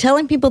 And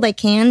telling people they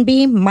can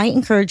be might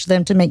encourage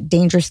them to make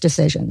dangerous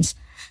decisions,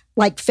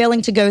 like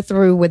failing to go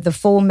through with the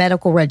full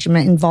medical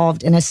regimen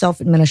involved in a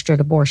self-administered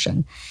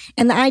abortion.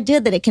 And the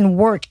idea that it can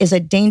work is a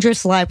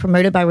dangerous lie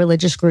promoted by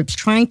religious groups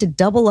trying to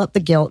double up the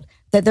guilt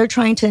that they're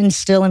trying to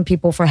instill in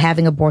people for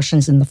having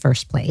abortions in the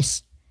first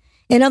place.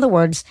 In other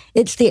words,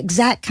 it's the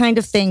exact kind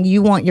of thing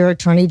you want your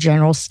attorney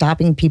general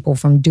stopping people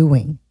from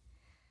doing.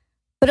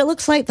 But it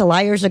looks like the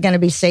liars are going to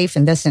be safe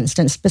in this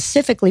instance,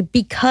 specifically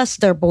because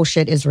their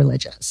bullshit is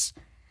religious.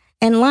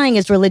 And lying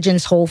is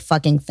religion's whole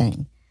fucking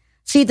thing.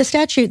 See, the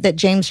statute that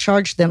James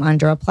charged them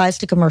under applies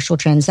to commercial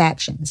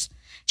transactions.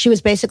 She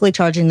was basically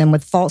charging them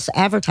with false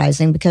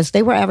advertising because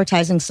they were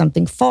advertising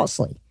something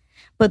falsely.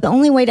 But the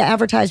only way to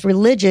advertise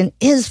religion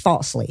is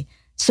falsely,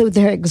 so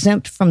they're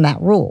exempt from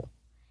that rule.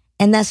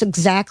 And that's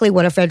exactly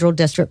what a federal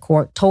district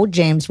court told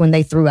James when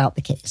they threw out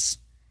the case.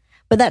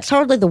 But that's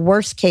hardly the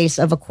worst case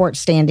of a court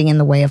standing in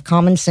the way of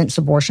common sense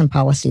abortion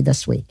policy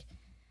this week.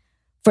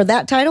 For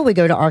that title, we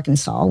go to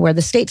Arkansas, where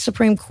the state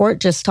Supreme Court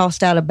just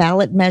tossed out a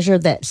ballot measure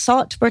that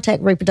sought to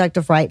protect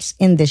reproductive rights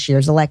in this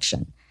year's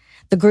election.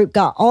 The group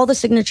got all the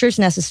signatures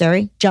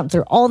necessary, jumped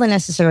through all the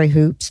necessary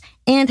hoops,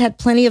 and had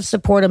plenty of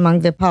support among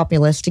the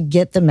populace to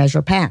get the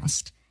measure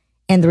passed.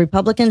 And the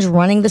Republicans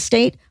running the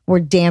state were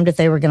damned if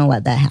they were going to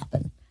let that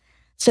happen.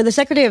 So the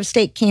Secretary of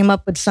State came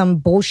up with some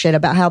bullshit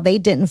about how they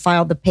didn't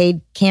file the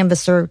paid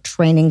canvasser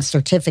training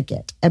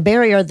certificate, a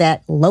barrier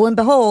that, lo and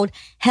behold,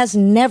 has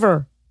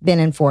never been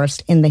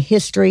enforced in the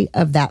history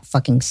of that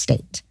fucking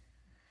state.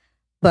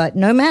 But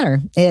no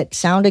matter, it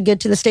sounded good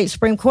to the state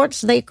Supreme Court,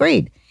 so they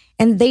agreed.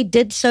 And they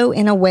did so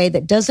in a way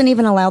that doesn't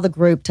even allow the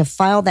group to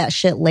file that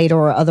shit later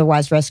or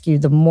otherwise rescue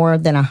the more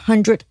than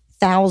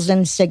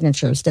 100,000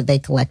 signatures that they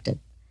collected.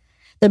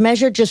 The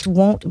measure just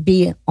won't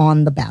be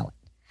on the ballot.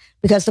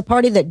 Because the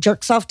party that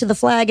jerks off to the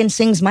flag and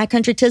sings "My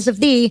Country 'Tis of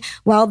Thee"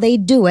 while they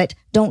do it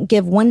don't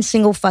give one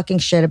single fucking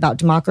shit about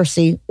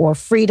democracy or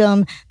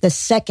freedom the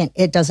second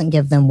it doesn't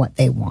give them what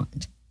they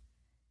want.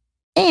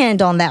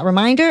 And on that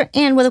reminder,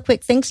 and with a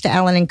quick thanks to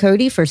Alan and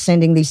Cody for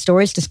sending these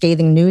stories to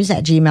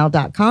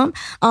scathingnews@gmail.com,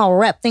 I'll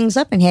wrap things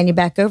up and hand you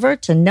back over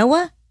to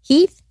Noah,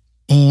 Heath,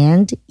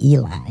 and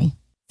Eli.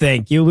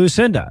 Thank you,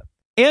 Lucinda.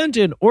 And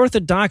in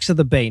Orthodox of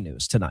the Bay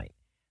news tonight,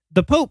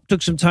 the Pope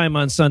took some time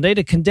on Sunday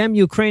to condemn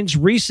Ukraine's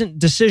recent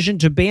decision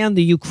to ban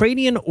the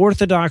Ukrainian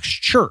Orthodox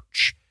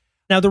Church.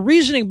 Now, the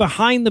reasoning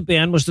behind the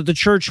ban was that the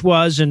church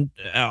was and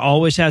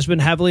always has been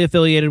heavily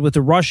affiliated with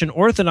the Russian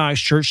Orthodox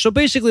Church. So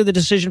basically, the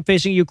decision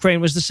facing Ukraine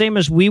was the same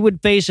as we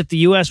would face if the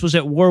U.S. was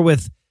at war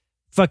with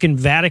fucking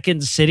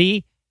Vatican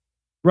City,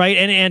 right?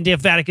 And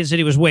if Vatican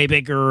City was way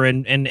bigger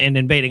and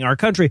invading our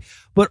country.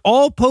 But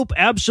all Pope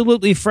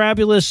Absolutely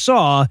Fabulous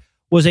saw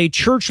was a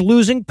church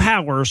losing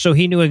power, so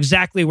he knew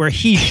exactly where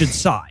he should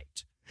side.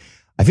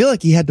 I feel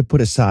like he had to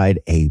put aside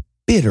a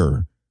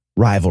bitter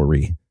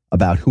rivalry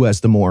about who has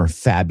the more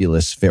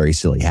fabulous, very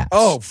silly hats.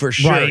 Oh, for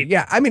sure. Right.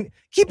 Yeah. I mean,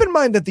 keep in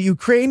mind that the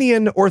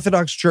Ukrainian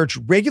Orthodox Church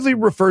regularly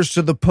refers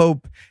to the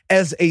Pope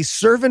as a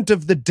servant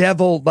of the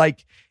devil,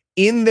 like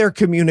in their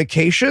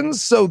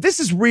communications. So this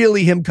is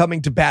really him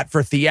coming to bat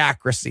for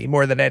theocracy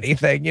more than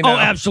anything, you know? Oh,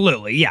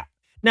 absolutely. Yeah.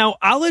 Now,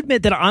 I'll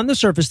admit that on the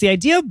surface, the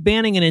idea of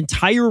banning an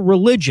entire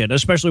religion,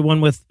 especially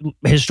one with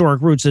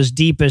historic roots as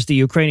deep as the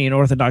Ukrainian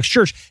Orthodox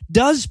Church,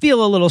 does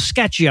feel a little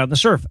sketchy on the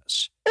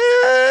surface.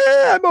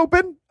 I'm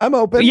open.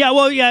 Yeah,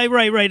 well, yeah,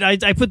 right.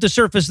 I put the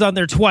surface on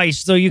there twice,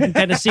 so you can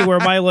kind of see where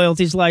my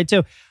loyalties lie,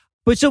 too.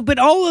 But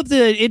all of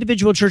the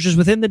individual churches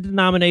within the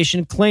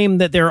denomination claim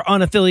that they're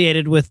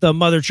unaffiliated with the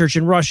mother church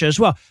in Russia as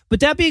well.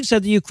 But that being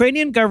said, the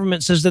Ukrainian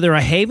government says that they're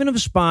a haven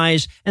of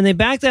spies, and they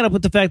back that up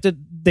with the fact that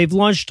they've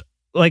launched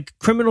like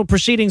criminal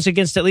proceedings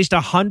against at least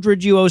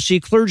 100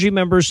 UOC clergy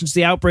members since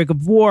the outbreak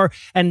of war,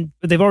 and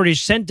they've already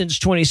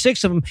sentenced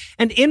 26 of them.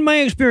 And in my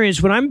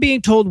experience, when I'm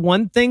being told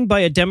one thing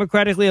by a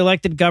democratically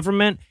elected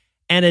government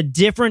and a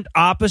different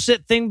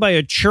opposite thing by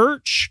a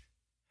church,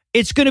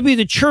 it's going to be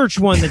the church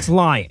one that's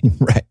lying.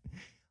 Right.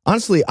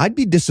 Honestly, I'd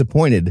be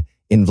disappointed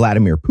in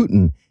Vladimir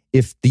Putin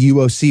if the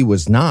UOC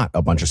was not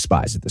a bunch of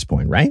spies at this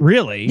point, right?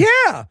 Really?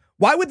 Yeah.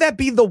 Why would that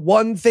be the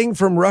one thing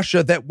from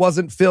Russia that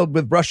wasn't filled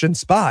with Russian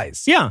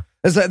spies? Yeah.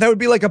 That would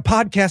be like a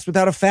podcast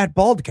without a fat,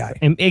 bald guy.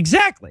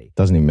 Exactly.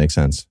 Doesn't even make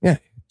sense. Yeah.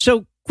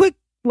 So, quick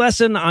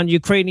lesson on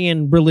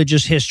Ukrainian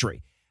religious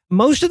history.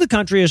 Most of the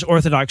country is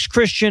Orthodox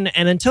Christian,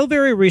 and until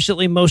very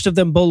recently, most of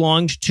them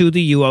belonged to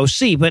the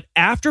UOC. But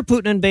after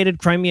Putin invaded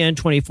Crimea in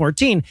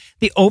 2014,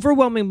 the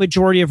overwhelming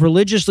majority of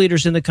religious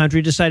leaders in the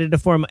country decided to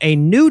form a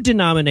new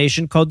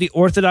denomination called the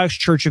Orthodox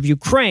Church of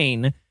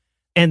Ukraine.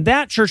 And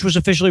that church was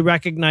officially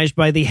recognized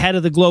by the head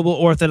of the global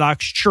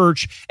Orthodox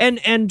Church,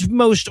 and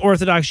most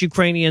Orthodox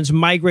Ukrainians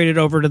migrated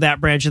over to that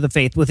branch of the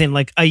faith within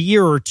like a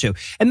year or two.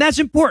 And that's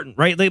important,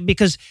 right? Like,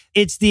 because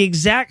it's the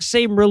exact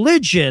same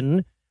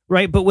religion,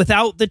 right? But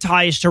without the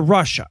ties to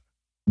Russia.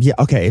 Yeah,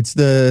 okay. It's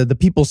the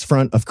People's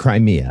Front of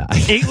Crimea.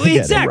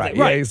 Exactly, right.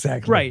 Yeah,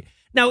 exactly. Right.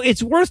 Now,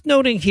 it's worth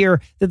noting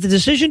here that the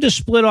decision to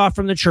split off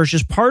from the church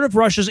is part of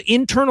Russia's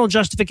internal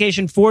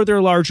justification for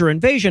their larger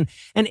invasion.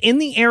 And in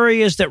the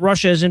areas that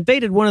Russia has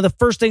invaded, one of the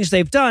first things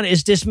they've done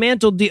is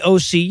dismantled the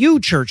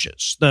OCU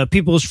churches, the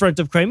People's Front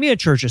of Crimea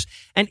churches.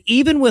 And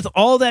even with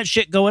all that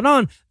shit going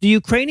on, the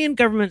Ukrainian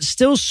government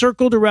still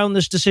circled around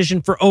this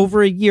decision for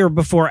over a year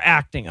before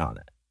acting on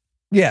it.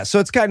 Yeah, so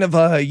it's kind of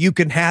a you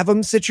can have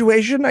them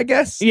situation, I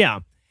guess.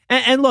 Yeah.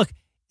 And look,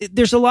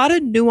 there's a lot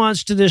of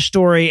nuance to this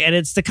story, and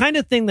it's the kind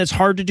of thing that's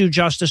hard to do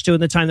justice to in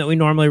the time that we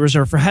normally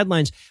reserve for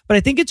headlines. But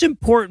I think it's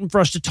important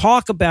for us to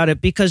talk about it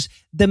because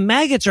the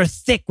maggots are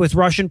thick with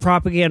Russian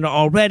propaganda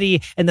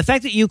already, and the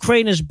fact that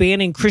Ukraine is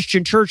banning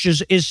Christian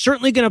churches is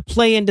certainly going to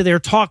play into their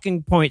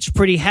talking points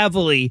pretty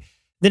heavily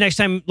the next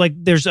time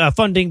there's a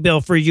funding bill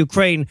for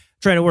Ukraine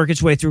trying to work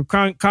its way through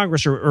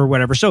Congress or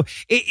whatever. So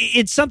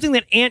it's something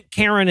that Aunt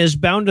Karen is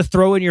bound to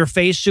throw in your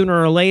face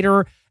sooner or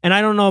later. And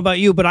I don't know about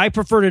you, but I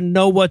prefer to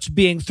know what's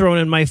being thrown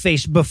in my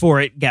face before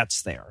it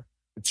gets there.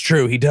 It's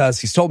true. He does.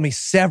 He's told me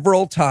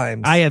several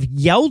times. I have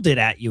yelled it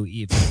at you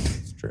even.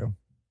 It's true.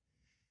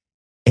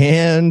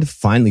 And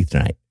finally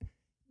tonight,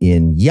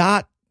 in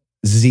Yacht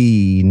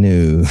Z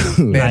News.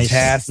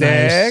 Fantastic.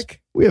 Nice.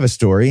 We have a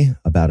story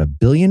about a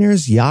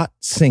billionaire's yacht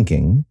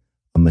sinking,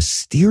 a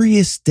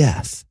mysterious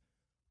death,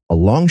 a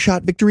long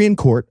shot victory in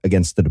court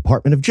against the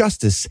Department of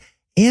Justice,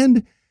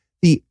 and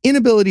the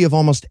inability of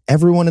almost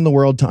everyone in the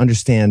world to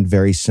understand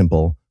very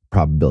simple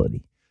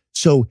probability.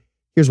 So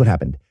here's what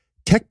happened.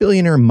 Tech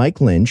billionaire Mike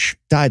Lynch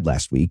died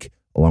last week,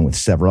 along with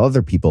several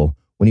other people,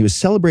 when he was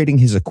celebrating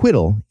his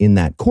acquittal in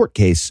that court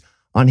case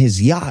on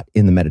his yacht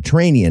in the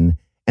Mediterranean,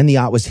 and the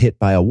yacht was hit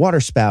by a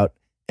waterspout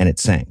and it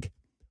sank.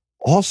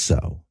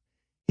 Also,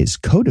 his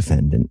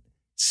co-defendant,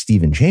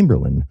 Stephen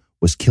Chamberlain,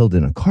 was killed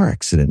in a car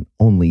accident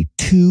only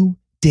 2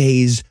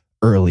 days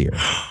earlier.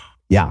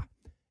 Yeah.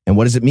 And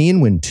what does it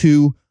mean when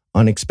two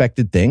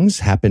unexpected things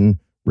happen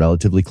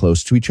relatively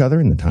close to each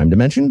other in the time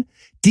dimension?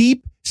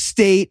 Deep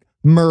state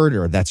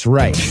murder. That's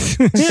right.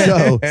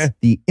 So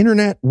the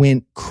internet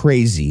went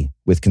crazy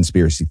with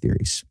conspiracy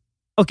theories.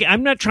 Okay,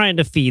 I'm not trying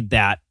to feed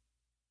that.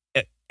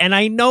 And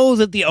I know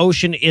that the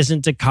ocean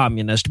isn't a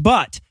communist,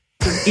 but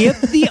if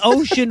the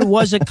ocean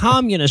was a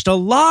communist, a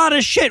lot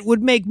of shit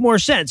would make more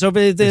sense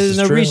over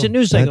the recent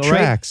news cycle,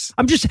 right?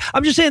 I'm just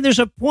saying there's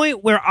a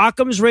point where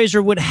Occam's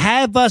razor would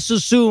have us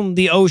assume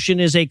the ocean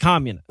is a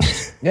communist.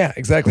 Yeah,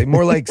 exactly.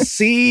 More like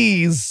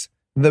seize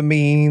the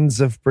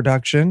means of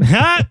production.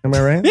 Am I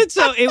right?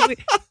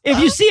 If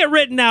you see it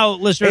written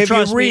out, listener,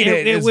 trust me,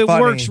 it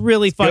works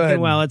really fucking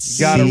well. It's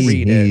gotta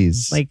read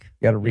it.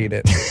 Gotta read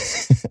it.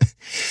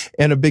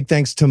 And a big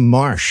thanks to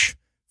Marsh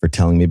for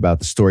telling me about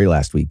the story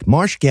last week.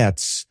 Marsh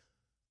gets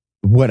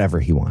whatever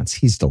he wants.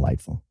 He's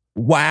delightful.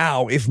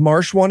 Wow. If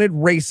Marsh wanted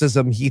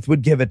racism, Heath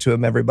would give it to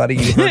him, everybody.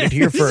 You heard it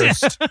here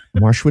first.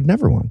 Marsh would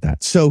never want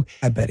that. So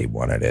I bet he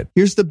wanted it.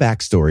 Here's the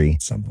backstory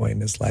at some point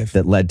in his life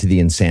that led to the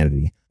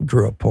insanity.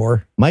 Grew up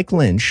poor. Mike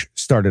Lynch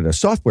started a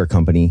software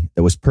company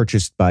that was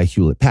purchased by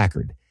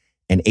Hewlett-Packard,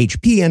 and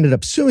HP ended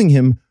up suing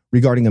him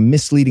regarding a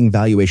misleading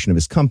valuation of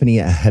his company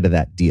ahead of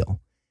that deal.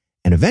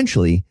 And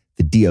eventually,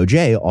 the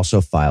DOJ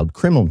also filed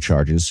criminal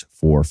charges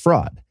for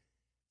fraud.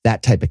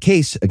 That type of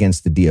case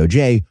against the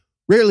DOJ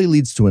rarely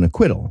leads to an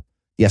acquittal.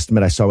 The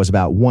estimate I saw was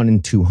about 1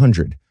 in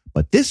 200.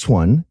 But this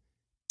one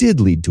did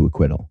lead to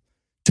acquittal.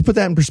 To put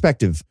that in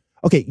perspective,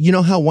 okay, you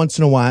know how once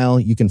in a while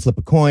you can flip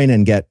a coin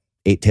and get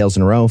 8 tails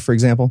in a row, for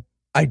example?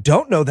 I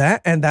don't know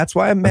that, and that's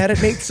why I'm mad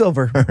at Nate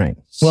Silver. All right.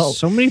 Well,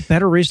 so many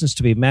better reasons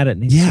to be mad at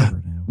Nate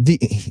Silver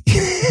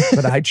now.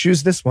 But I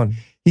choose this one.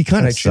 He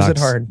kind of choose it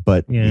hard.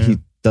 But he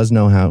does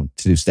know how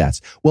to do stats.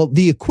 Well,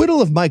 the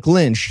acquittal of Mike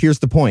Lynch, here's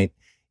the point.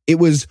 It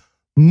was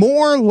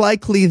more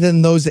likely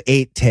than those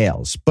 8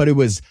 tails, but it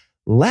was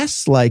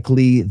less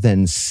likely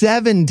than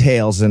 7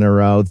 tails in a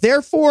row,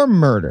 therefore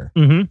murder.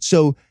 Mm-hmm.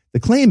 So the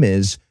claim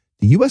is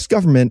the U.S.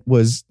 government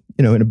was,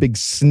 in a big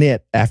snit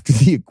after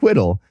the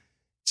acquittal.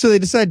 So they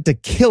decided to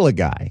kill a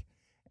guy,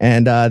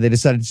 and they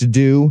decided to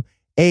do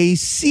a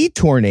sea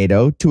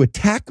tornado to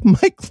attack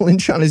Mike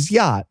Lynch on his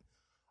yacht,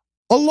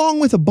 along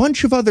with a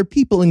bunch of other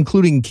people,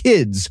 including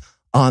kids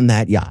on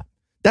that yacht.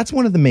 That's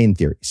one of the main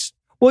theories.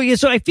 Well, yeah,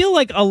 so I feel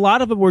like a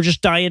lot of them were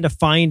just dying to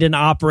find an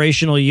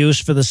operational use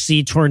for the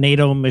sea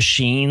tornado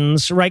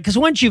machines, right? Because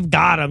once you've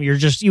got them, you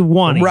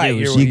want to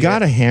use them. You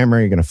got a hammer,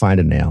 you're going to find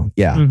a nail.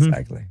 Yeah,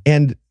 exactly.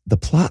 And the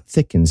plot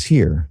thickens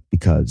here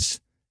because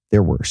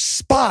there were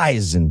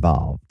spies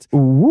involved.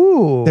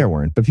 Ooh. There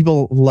weren't, but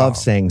people love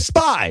saying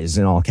spies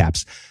in all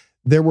caps.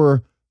 There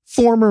were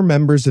former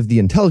members of the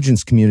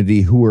intelligence community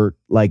who were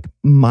like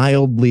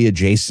mildly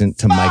adjacent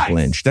to Mike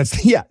Lynch. It's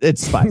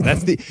spies.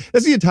 That's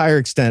the entire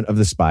extent of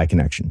the spy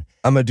connection.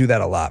 I'm going to do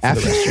that a lot for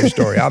the rest of your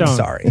story. I'm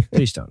sorry.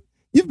 Please don't.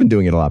 You've been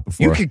doing it a lot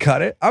before. You can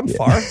cut it. I'm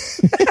far.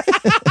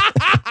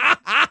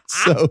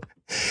 So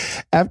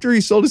after he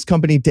sold his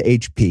company to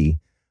HP,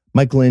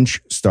 Mike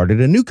Lynch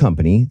started a new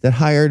company that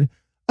hired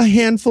a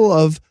handful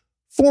of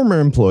former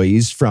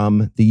employees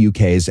from the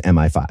UK's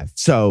MI5.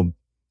 So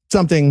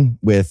something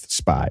with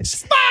spies.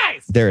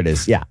 Spies! There it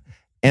is. Yeah.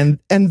 And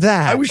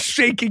that... I was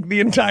shaking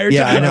the entire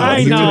time. Yeah,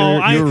 I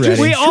know. You were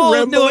ready. We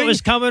all knew it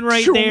was coming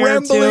right there.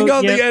 Trembling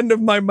on the end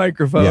of my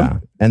microphone. Yeah.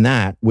 And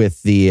that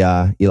with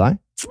the... Eli?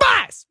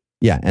 Spies!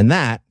 Yeah. And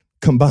that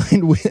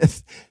combined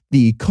with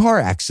the car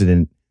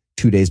accident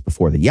 2 days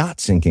before the yacht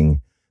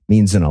sinking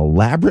means an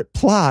elaborate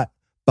plot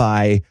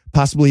by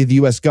possibly the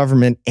U.S.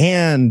 government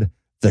and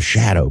the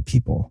shadow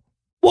people.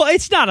 Well,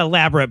 it's not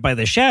elaborate by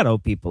the shadow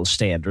people's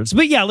standards,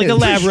 but yeah, like It's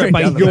elaborate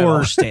by straight down the middle.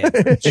 your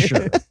standards.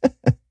 Sure.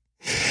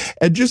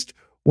 And just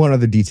one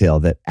other detail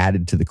that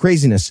added to the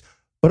craziness,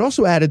 but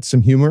also added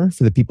some humor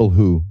for the people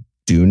who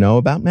do know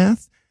about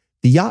math.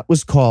 The yacht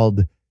was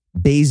called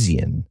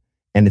Bayesian,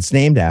 and it's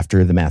named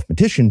after the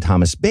mathematician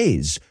Thomas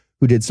Bayes,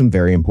 who did some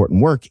very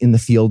important work in the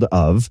field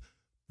of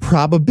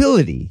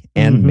probability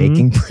and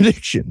making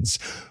predictions.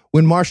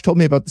 When Marsh told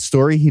me about the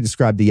story, he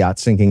described the yacht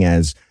sinking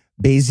as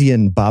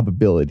Bayesian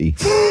bobability,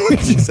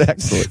 which is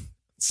excellent.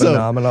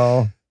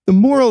 Phenomenal. The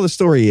moral of the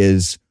story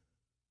is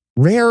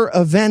rare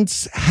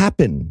events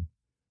happen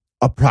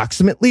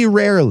approximately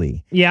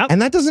rarely. Yeah.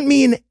 And that doesn't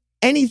mean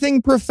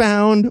anything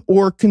profound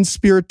or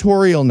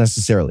conspiratorial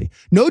necessarily.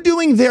 No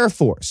doing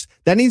therefores.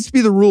 That needs to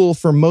be the rule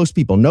for most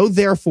people. No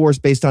therefores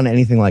based on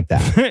anything like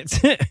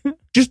that.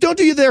 Just don't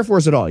do your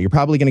therefores at all. You're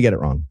probably going to get it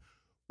wrong.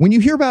 When you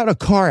hear about a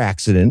car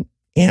accident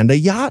and a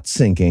yacht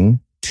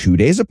sinking 2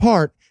 days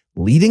apart,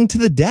 leading to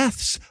the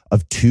deaths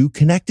of two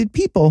connected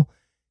people,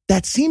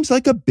 that seems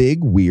like a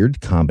big,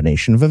 weird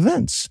combination of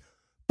events.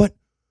 But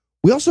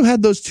we also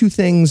had those two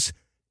things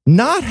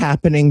not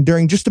happening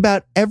during just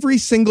about every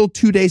single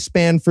 2-day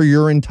span for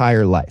your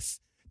entire life.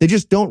 They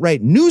just don't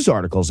write news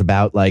articles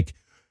about like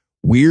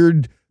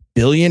weird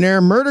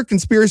billionaire murder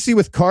conspiracy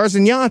with cars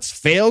and yachts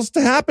fails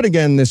to happen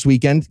again this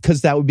weekend,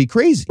 because that would be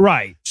crazy.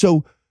 Right.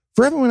 So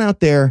for everyone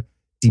out there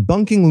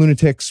debunking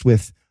lunatics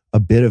with a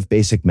bit of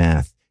basic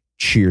math,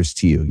 cheers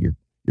to you. You're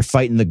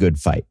fighting the good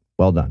fight.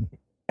 Well done.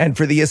 And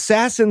for the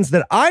assassins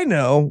that I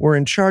know were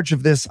in charge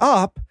of this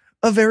op,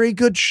 a very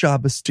good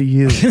Shabbos to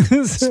you.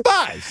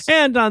 Spies!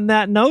 And on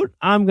that note,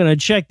 I'm going to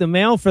check the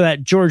mail for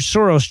that George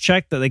Soros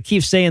check that they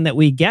keep saying that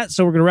we get.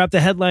 So we're going to wrap the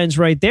headlines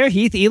right there.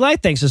 Heath, Eli,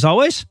 thanks as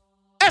always.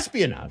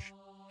 Espionage.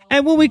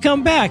 And when we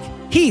come back,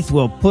 Heath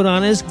will put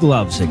on his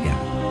gloves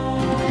again.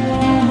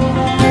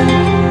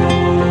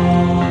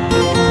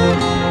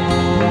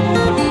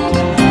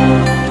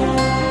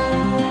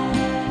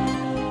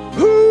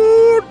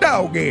 Ooh,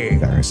 doggy.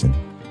 Embarrassing.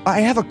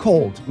 I have a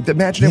cold.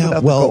 Imagine it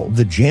without the cold.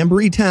 the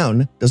Jamboree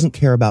town doesn't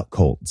care about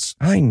colds.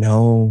 I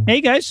know. Hey,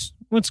 guys,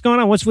 what's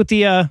going on? What's with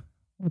the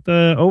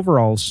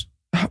overalls?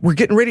 We're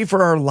getting ready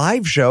for our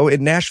live show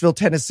in Nashville,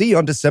 Tennessee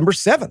on December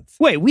 7th.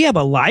 Wait, we have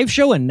a live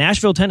show in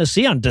Nashville,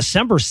 Tennessee on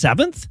December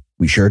 7th?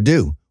 We sure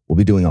do. We'll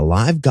be doing a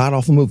live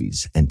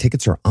GodAwfulMovies, and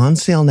tickets are on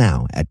sale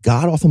now at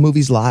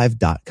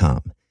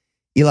GodAwfulMoviesLive.com.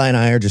 Eli and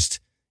I are just,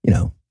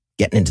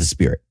 getting into the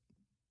spirit.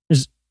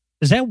 Is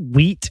that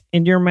wheat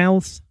in your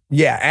mouth?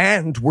 Yeah,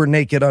 and we're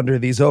naked under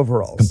these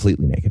overalls.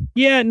 Completely naked.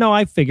 Yeah, no,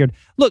 I figured.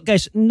 Look,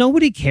 guys,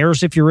 nobody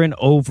cares if you're in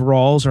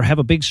overalls or have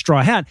a big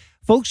straw hat.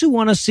 Folks who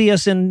want to see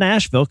us in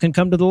Nashville can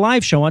come to the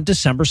live show on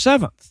December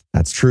 7th.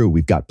 That's true.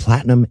 We've got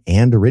Platinum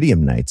and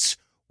Iridium nights,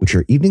 which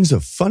are evenings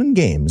of fun and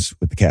games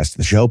with the cast of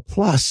the show,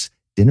 plus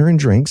dinner and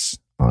drinks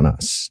on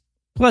us.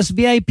 Plus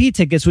VIP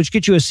tickets, which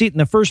get you a seat in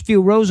the first few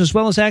rows, as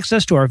well as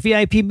access to our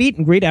VIP meet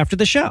and greet after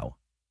the show.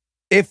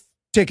 If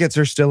tickets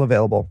are still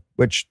available,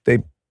 which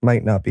they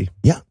might not be.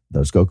 Yeah,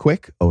 those go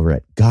quick over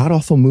at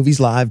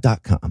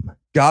GodAwfulMoviesLive.com.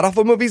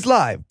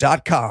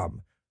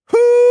 GodAwfulMoviesLive.com.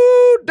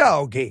 Whoo,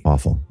 doggy.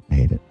 Awful. I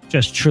hate it.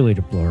 Just truly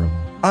deplorable.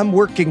 I'm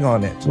working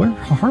on it. We're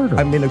harder.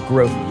 I'm in a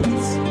growth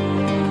place.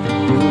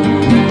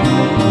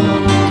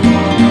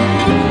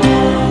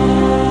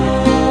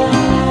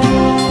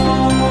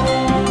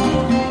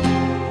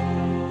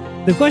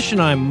 The question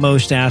I'm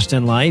most asked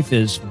in life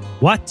is,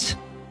 what?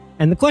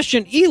 And the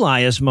question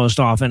Eli is most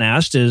often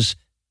asked is,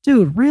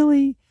 dude,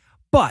 really?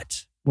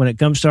 But when it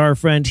comes to our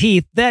friend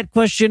Heath, that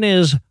question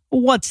is,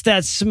 what's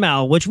that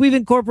smell? Which we've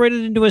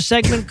incorporated into a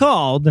segment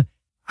called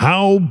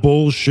How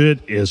Bullshit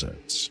Is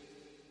It?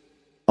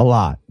 A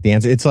lot. The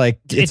answer, it's like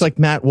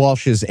Matt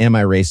Walsh's Am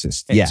I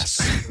Racist?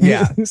 Yes.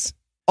 Yeah.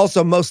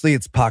 Also, mostly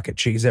it's pocket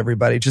cheese,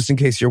 everybody, just in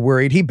case you're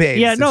worried. He bathes.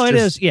 Yeah, no, it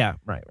is. Yeah,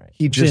 right.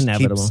 He It's just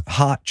inevitable. keeps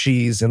hot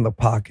cheese in the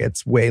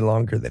pockets way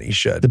longer than he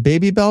should. The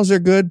Baby Bells are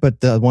good, but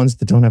the ones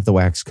that don't have the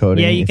wax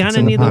coating. Yeah, you if it's kind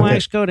in of need the pocket-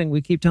 wax coating.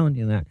 We keep telling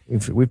you that.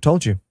 We've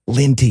told you.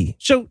 Linty.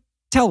 So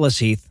tell us,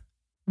 Heath,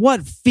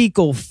 what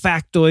fecal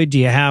factoid do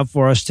you have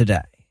for us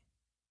today?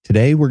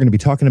 Today, we're going to be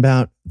talking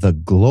about the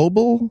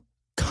Global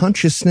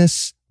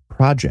Consciousness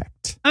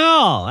Project.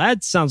 Oh,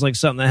 that sounds like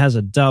something that has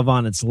a dove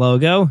on its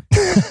logo.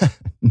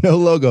 No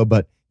logo,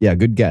 but yeah,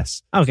 good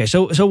guess. Okay,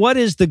 so what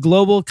is the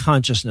Global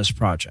Consciousness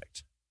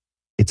Project?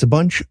 It's a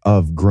bunch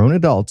of grown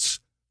adults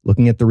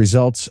looking at the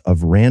results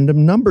of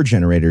random number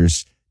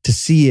generators to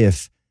see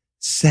if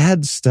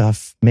sad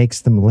stuff makes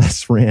them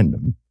less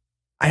random.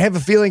 I have a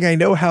feeling I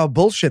know how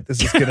bullshit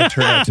this is going to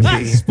turn out to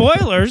be.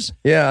 Spoilers.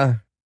 Yeah.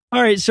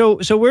 All right, so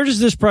where does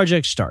this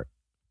project start?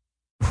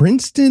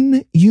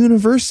 Princeton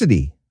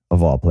University,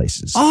 of all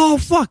places. Oh,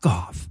 fuck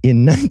off.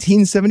 In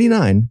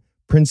 1979,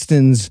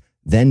 Princeton's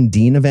then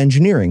Dean of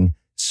Engineering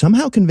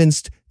somehow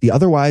convinced the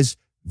otherwise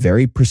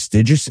very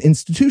prestigious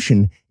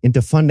institution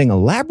into funding a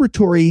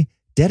laboratory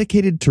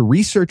dedicated to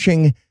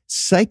researching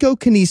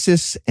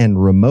psychokinesis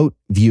and remote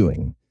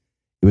viewing.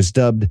 It was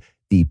dubbed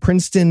the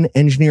Princeton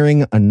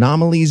Engineering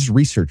Anomalies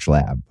Research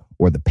Lab,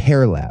 or the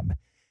PEAR Lab.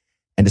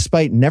 And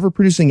despite never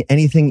producing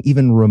anything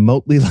even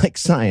remotely like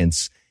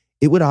science,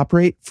 it would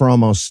operate for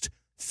almost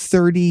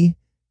 30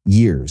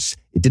 years.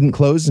 It didn't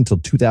close until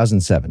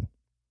 2007.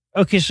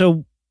 Okay,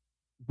 so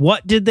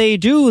what did they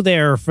do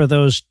there for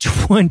those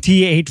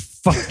 28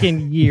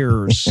 fucking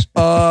years?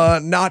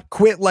 Not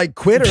quit like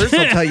quitters,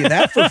 I'll tell you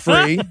that for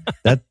free.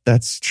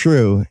 That's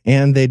true.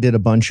 And they did a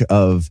bunch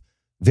of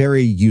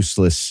very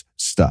useless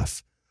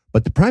stuff.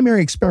 But the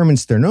primary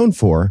experiments they're known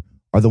for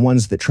are the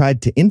ones that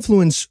tried to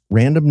influence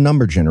random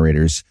number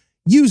generators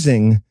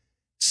using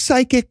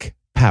psychic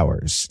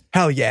powers.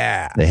 Hell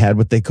yeah. They had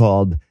what they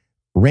called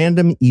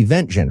random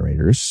event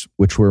generators,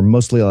 which were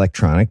mostly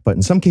electronic, but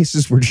in some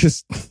cases were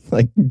just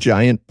like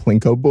giant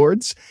Plinko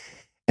boards.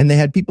 And they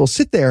had people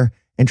sit there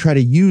and try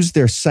to use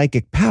their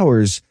psychic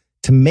powers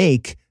to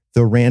make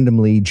the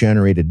randomly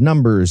generated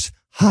numbers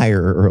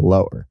higher or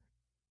lower.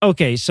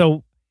 Okay,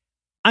 so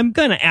I'm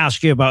going to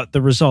ask you about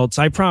the results,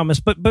 I promise.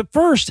 But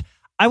first,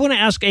 I want to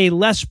ask a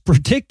less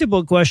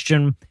predictable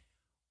question.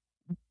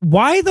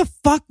 Why the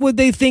fuck would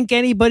they think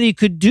anybody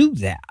could do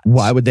that?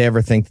 Why would they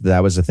ever think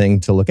that was a thing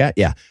to look at?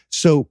 Yeah.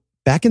 So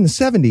back in the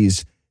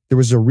 70s, there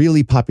was a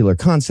really popular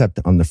concept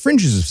on the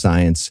fringes of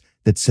science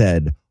that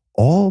said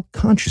all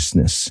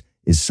consciousness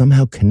is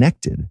somehow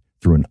connected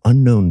through an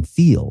unknown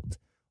field,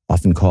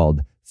 often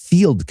called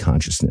field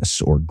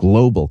consciousness or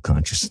global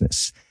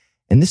consciousness.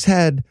 And this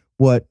had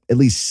what at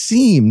least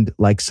seemed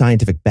like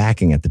scientific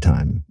backing at the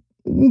time.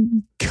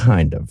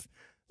 Kind of.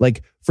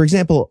 Like, for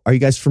example, are you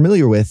guys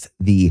familiar with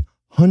the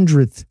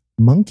 100th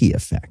monkey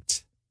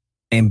effect?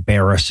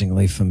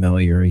 Embarrassingly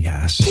familiar,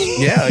 yes.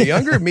 Yeah,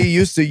 younger me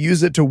used to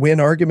use it to win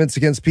arguments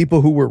against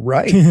people who were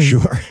right.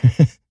 Sure.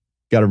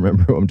 Got to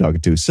remember who I'm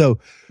talking to. So,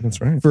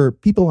 that's right. For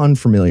people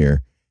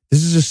unfamiliar,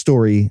 this is a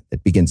story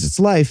that begins its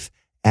life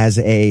as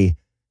a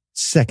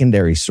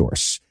secondary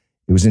source.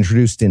 It was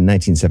introduced in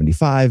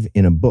 1975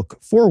 in a book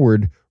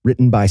foreword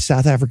written by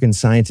South African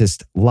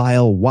scientist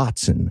Lyle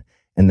Watson,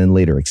 and then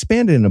later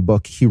expanded in a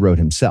book he wrote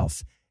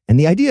himself. And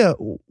the idea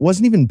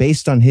wasn't even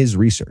based on his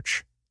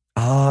research.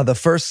 The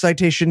first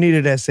citation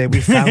needed essay,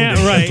 we found it.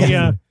 Right,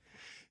 yeah.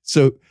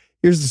 So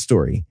here's the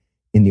story.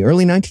 In the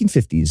early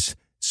 1950s,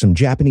 some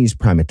Japanese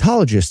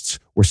primatologists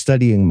were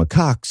studying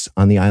macaques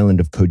on the island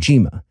of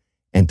Kojima.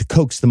 And to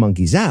coax the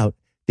monkeys out,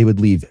 they would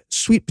leave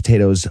sweet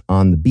potatoes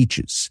on the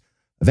beaches.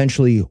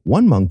 Eventually,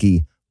 one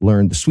monkey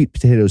learned the sweet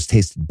potatoes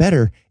tasted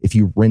better if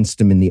you rinsed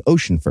them in the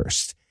ocean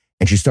first.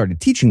 And she started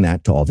teaching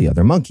that to all the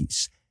other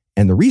monkeys.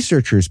 And the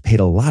researchers paid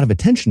a lot of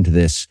attention to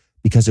this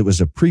because it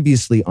was a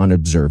previously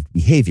unobserved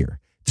behavior.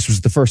 This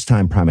was the first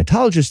time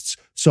primatologists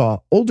saw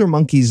older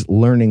monkeys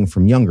learning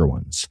from younger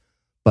ones.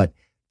 But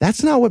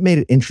that's not what made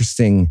it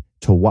interesting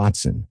to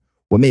Watson.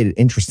 What made it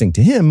interesting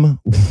to him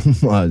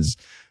was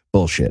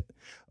bullshit.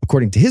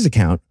 According to his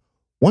account,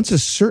 once a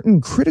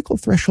certain critical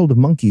threshold of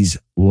monkeys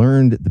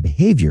learned the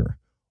behavior,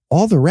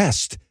 all the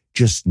rest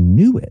just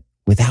knew it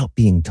without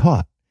being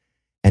taught.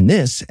 And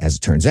this, as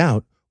it turns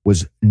out,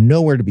 was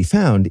nowhere to be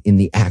found in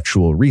the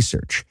actual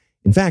research.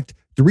 In fact,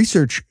 the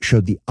research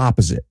showed the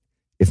opposite.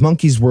 If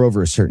monkeys were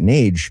over a certain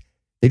age,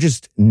 they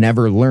just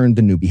never learned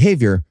the new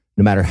behavior,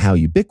 no matter how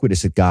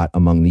ubiquitous it got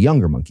among the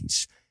younger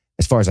monkeys.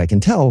 As far as I can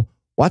tell,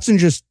 Watson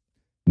just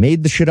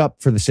made the shit up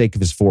for the sake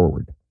of his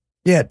foreword.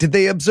 Yeah, did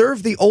they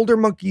observe the older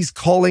monkeys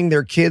calling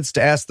their kids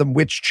to ask them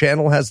which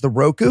channel has the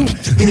Roku?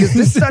 Because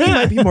this study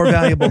might be more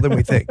valuable than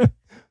we think.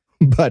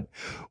 But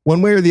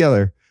one way or the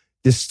other,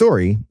 this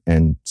story,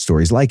 and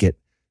stories like it,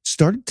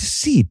 started to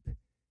seep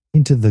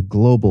into the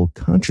global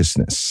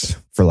consciousness,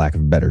 for lack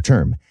of a better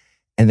term.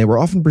 And they were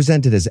often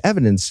presented as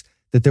evidence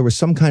that there was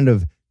some kind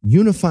of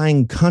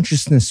unifying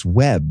consciousness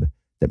web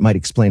that might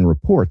explain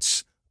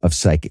reports of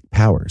psychic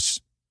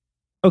powers.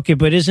 Okay,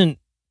 but isn't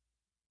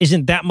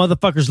that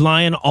motherfucker's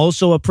lying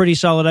also a pretty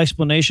solid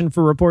explanation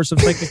for reports of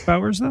psychic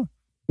powers, though?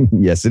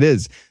 Yes, it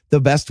is. The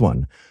best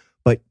one.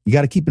 But you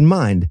got to keep in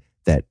mind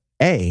that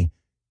A,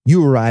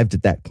 you arrived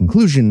at that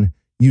conclusion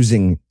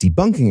using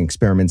debunking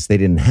experiments they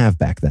didn't have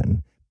back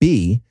then.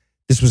 B,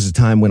 this was a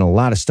time when a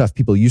lot of stuff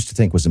people used to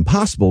think was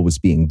impossible was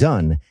being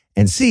done.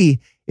 And C,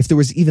 if there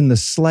was even the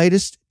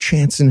slightest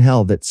chance in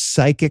hell that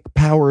psychic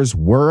powers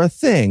were a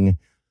thing,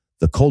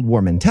 the Cold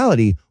War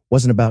mentality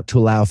wasn't about to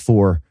allow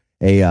for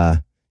a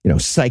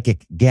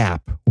psychic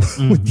gap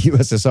with the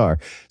USSR.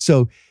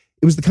 So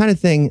it was the kind of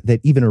thing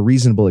that even a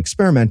reasonable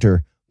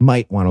experimenter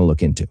might want to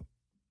look into.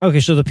 Okay,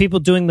 so the people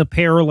doing the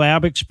pair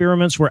lab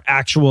experiments were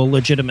actual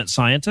legitimate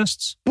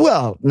scientists?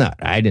 Well, no,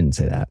 I didn't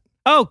say that.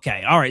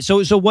 Okay, all right.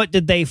 So what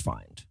did they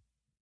find?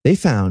 They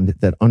found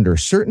that under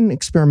certain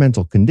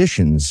experimental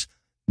conditions,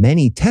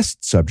 many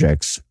test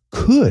subjects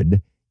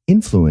could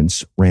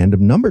influence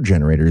random number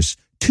generators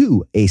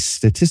to a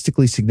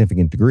statistically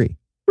significant degree.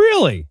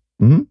 Really?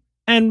 Mm-hmm.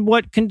 And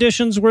what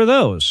conditions were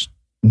those?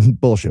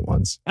 Bullshit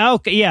ones.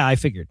 Okay, yeah, I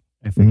figured.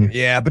 Mm-hmm.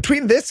 Yeah,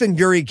 between this and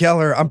Uri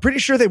Geller, I'm pretty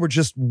sure they were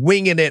just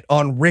winging it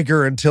on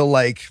rigor until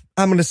I'm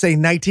going to say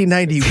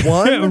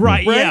 1991.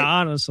 right, yeah,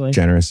 honestly.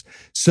 Generous.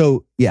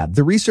 So, yeah,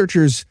 the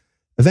researchers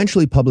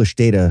eventually published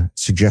data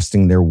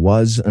suggesting there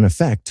was an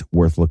effect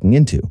worth looking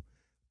into.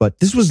 But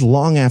this was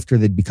long after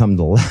they'd become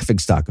the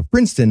laughingstock of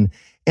Princeton,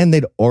 and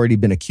they'd already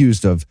been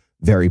accused of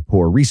very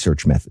poor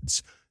research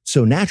methods.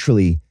 So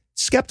naturally,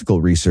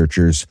 skeptical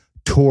researchers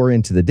tore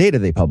into the data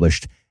they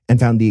published and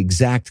found the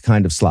exact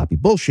kind of sloppy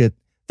bullshit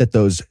that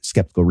those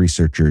skeptical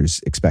researchers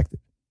expected.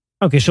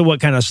 Okay, so what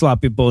kind of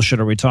sloppy bullshit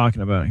are we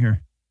talking about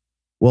here?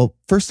 Well,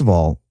 first of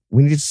all,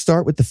 we need to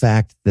start with the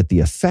fact that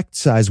the effect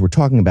size we're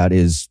talking about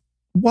is,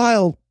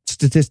 while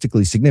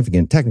statistically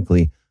significant,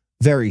 technically,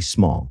 very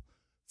small.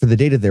 For the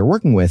data they're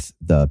working with,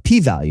 the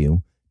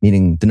p-value,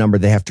 meaning the number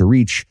they have to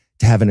reach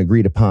to have an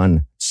agreed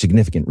upon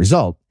significant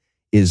result,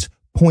 is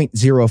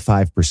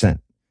 0.05%.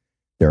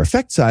 Their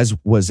effect size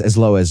was as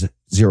low as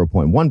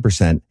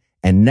 0.1%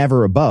 and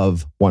never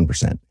above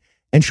 1%.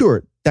 And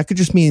sure, that could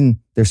just mean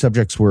their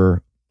subjects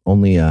were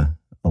only a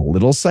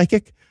little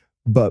psychic,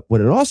 but what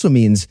it also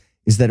means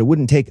is that it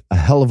wouldn't take a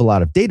hell of a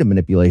lot of data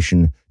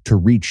manipulation to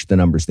reach the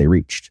numbers they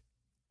reached.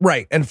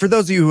 Right. And for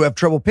those of you who have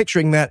trouble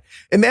picturing that,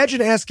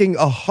 imagine asking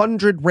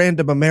 100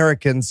 random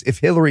Americans if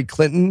Hillary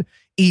Clinton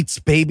eats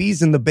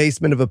babies in the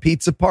basement of a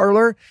pizza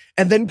parlor,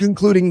 and then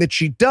concluding that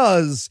she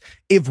does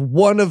if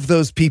one of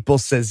those people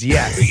says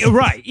yes.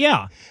 Right,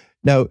 yeah.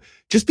 Now,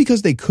 just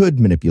because they could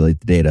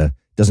manipulate the data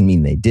doesn't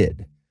mean they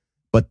did.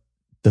 But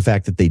the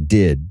fact that they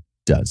did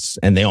does,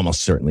 and they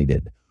almost certainly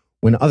did.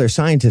 When other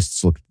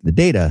scientists looked at the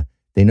data,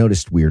 they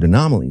noticed weird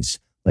anomalies,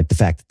 like the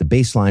fact that the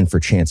baseline for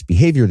chance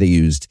behavior they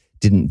used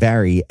didn't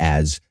vary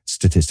as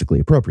statistically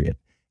appropriate.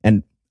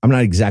 And I'm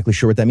not exactly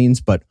sure what that means,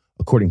 but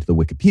according to the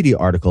Wikipedia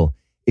article,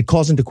 it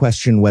calls into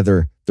question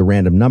whether the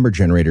random number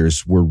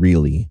generators were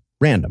really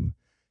random.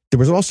 There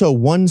was also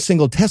one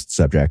single test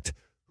subject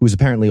who was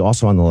apparently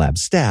also on the lab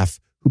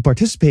staff who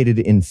participated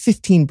in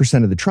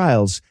 15% of the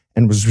trials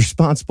and was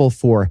responsible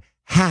for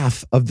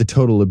half of the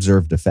total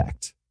observed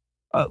effect.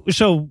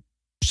 So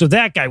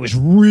that guy was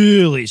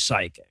really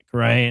psychic,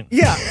 right?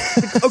 Yeah.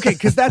 Okay,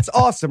 because that's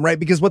awesome, right?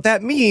 Because what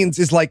that means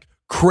is like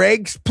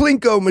Craig's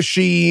Plinko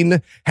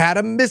machine had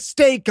a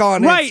mistake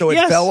on it, right, so it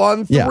yes. fell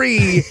on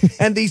 3.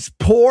 And these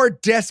poor,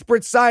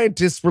 desperate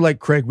scientists were like,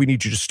 Craig, we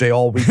need you to stay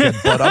all weekend,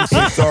 but I'm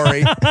so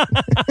sorry.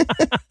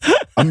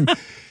 I'm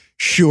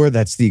sure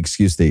that's the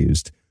excuse they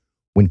used.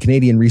 When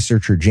Canadian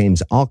researcher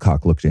James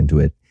Alcock looked into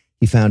it,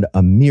 he found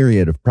a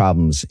myriad of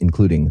problems,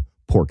 including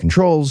poor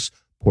controls,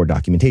 poor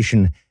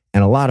documentation,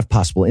 and a lot of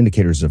possible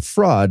indicators of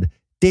fraud,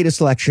 data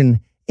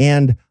selection,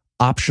 and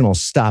optional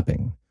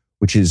stopping,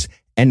 which is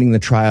ending the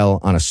trial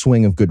on a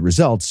swing of good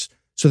results.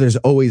 So there's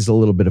always a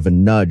little bit of a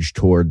nudge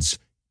towards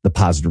the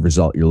positive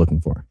result you're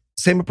looking for.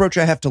 Same approach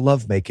I have to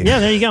love making. Yeah,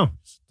 there you go.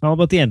 It's all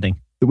about the ending.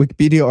 The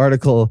Wikipedia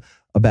article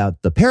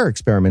about the pair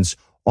experiments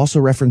also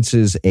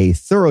references a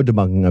thorough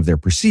debunking of their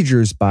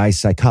procedures by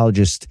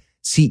psychologist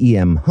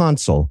C.E.M.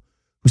 Hansel,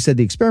 who said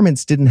the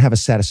experiments didn't have a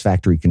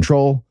satisfactory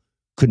control,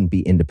 couldn't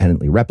be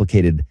independently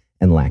replicated,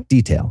 and lacked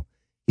detail.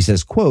 He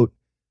says, quote,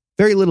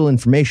 very little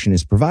information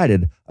is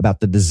provided about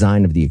the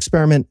design of the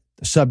experiment,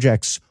 the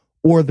subjects,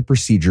 or the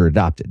procedure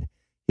adopted.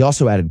 He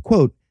also added,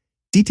 quote,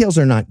 details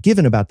are not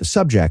given about the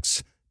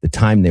subjects, the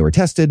time they were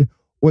tested,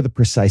 or the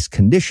precise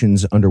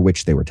conditions under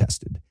which they were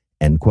tested,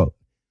 end quote.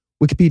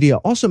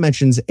 Wikipedia also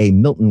mentions a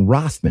Milton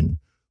Rothman,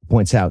 who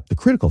points out the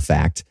critical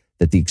fact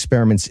that the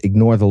experiments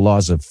ignore the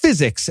laws of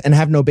physics and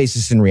have no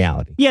basis in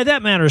reality. Yeah,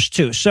 that matters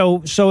too.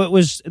 So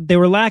they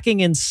were lacking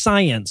in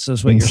science,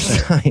 is what you're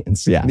saying.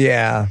 Science, yeah.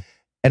 Yeah.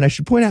 And I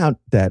should point out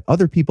that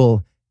other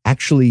people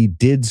actually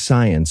did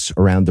science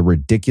around the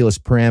ridiculous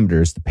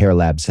parameters the pair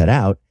lab set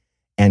out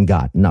and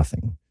got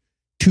nothing.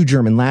 2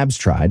 German labs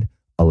tried,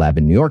 a lab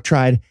in New York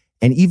tried,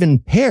 and even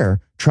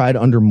pair tried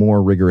under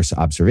more rigorous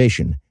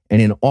observation.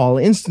 And in all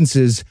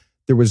instances,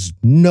 there was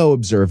no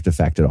observed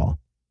effect at all.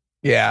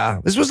 Yeah,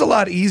 this was a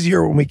lot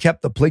easier when we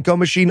kept the Plinko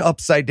machine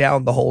upside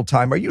down the whole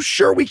time. Are you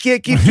sure we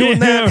can't keep doing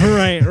that?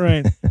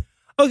 Right.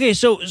 Okay,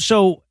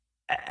 so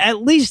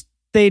at least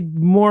they'd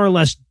more or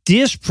less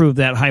disprove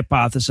that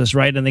hypothesis,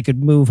 right? And they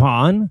could move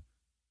on.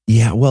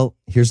 Yeah, well,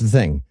 here's the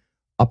thing.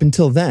 Up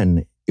until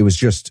then, it was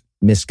just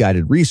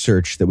misguided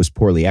research that was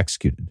poorly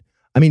executed.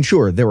 I mean,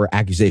 sure, there were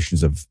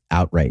accusations of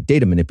outright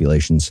data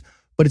manipulations,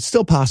 but it's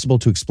still possible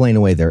to explain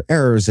away their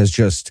errors as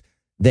just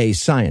they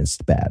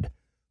scienced bad.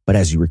 But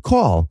as you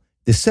recall,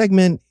 this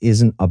segment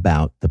isn't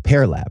about the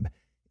pair lab.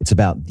 It's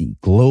about the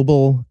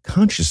Global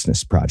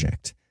Consciousness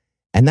Project.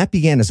 And that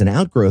began as an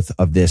outgrowth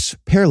of this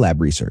pair lab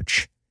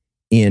research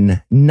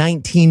in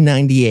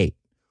 1998,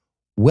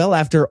 well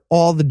after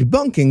all the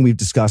debunking we've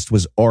discussed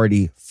was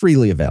already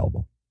freely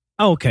available.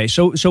 Okay,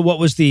 so what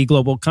was the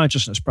Global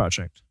Consciousness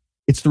Project?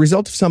 It's the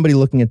result of somebody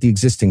looking at the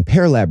existing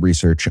pair lab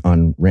research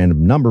on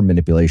random number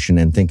manipulation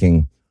and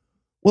thinking,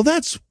 well,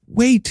 that's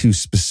way too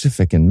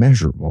specific and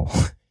measurable.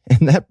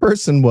 And that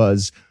person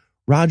was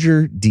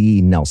Roger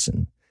D.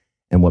 Nelson.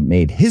 And what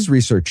made his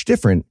research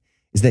different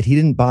is that he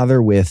didn't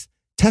bother with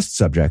test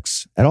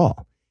subjects at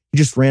all. He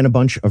just ran a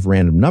bunch of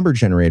random number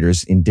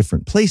generators in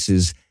different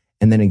places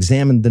and then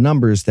examined the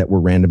numbers that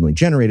were randomly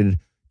generated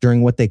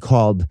during what they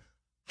called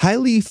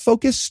highly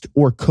focused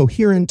or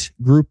coherent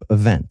group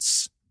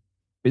events.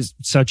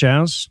 Such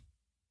as?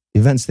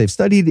 Events they've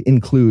studied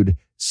include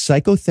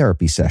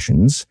psychotherapy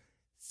sessions,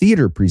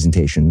 theater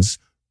presentations,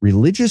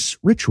 religious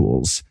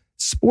rituals,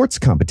 sports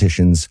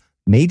competitions,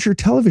 major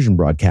television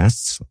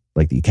broadcasts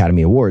like the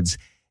Academy Awards,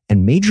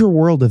 and major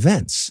world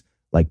events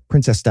like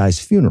Princess Di's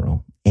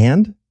funeral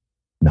and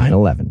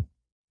 9/11.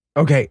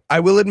 Okay,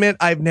 I will admit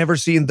I've never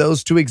seen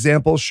those two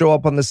examples show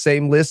up on the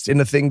same list in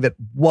a thing that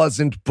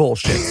wasn't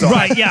bullshit. So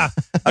Right, yeah.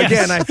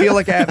 Again, Yes. I feel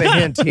like I have a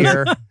hint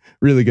here.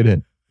 Really good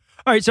hint.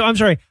 All right, so I'm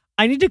sorry.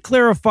 I need to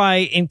clarify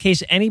in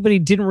case anybody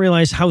didn't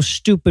realize how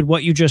stupid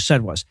what you just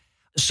said was.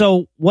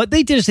 So what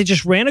they did is they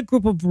just ran a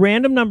group of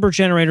random number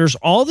generators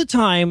all the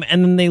time,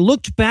 and then they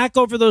looked back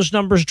over those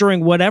numbers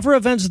during whatever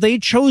events they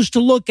chose to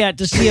look at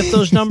to see if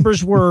those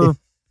numbers were,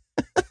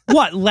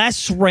 what,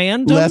 less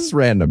random? Less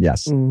random,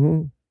 yes.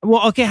 Mm-hmm.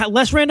 Well, okay,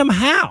 less random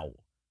how?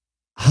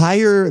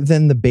 Higher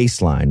than the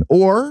baseline,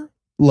 or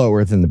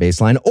lower than the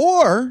baseline,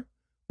 or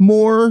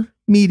more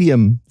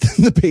medium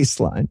than the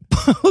baseline.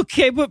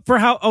 Okay, but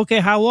how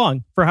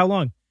long? For how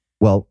long?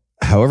 Well,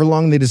 however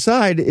long they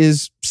decide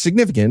is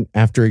significant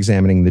after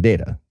examining the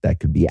data. That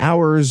could be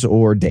hours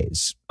or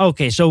days.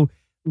 Okay, so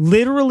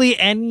literally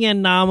any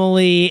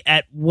anomaly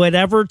at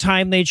whatever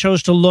time they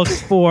chose to look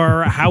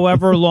for,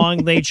 however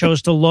long they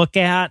chose to look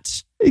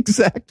at.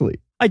 Exactly.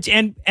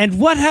 And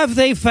what have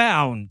they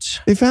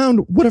found? They found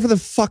whatever the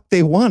fuck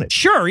they wanted.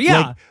 Sure, yeah.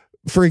 Like,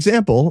 for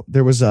example,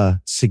 there was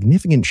a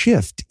significant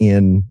shift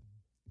in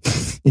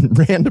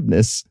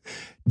randomness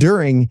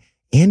during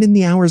and in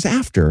the hours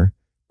after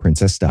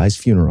Princess Di's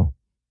funeral.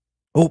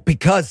 Oh,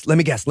 because, let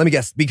me guess,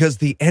 because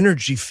the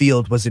energy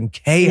field was in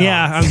chaos.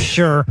 Yeah, I'm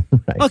sure.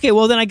 Right. Okay,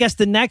 well, then I guess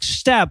the next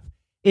step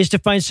is to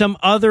find some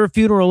other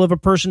funeral of a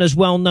person as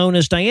well known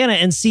as Diana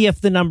and see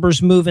if the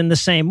numbers move in the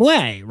same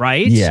way,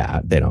 right?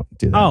 Yeah, they don't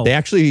do that. Oh. They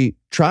actually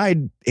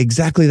tried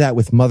exactly that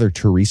with Mother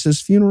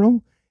Teresa's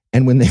funeral.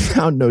 And when they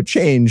found no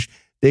change,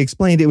 they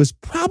explained it was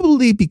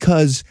probably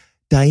because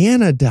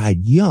Diana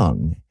died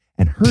young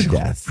and her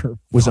death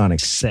was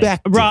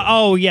unexpected.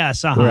 Oh,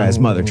 yes. Uh-huh. Whereas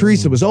Mother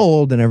Teresa was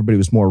old and everybody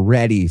was more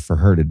ready for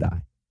her to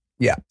die.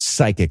 Yeah.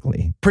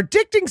 Psychically.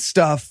 Predicting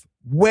stuff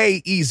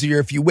way easier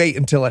if you wait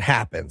until it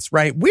happens,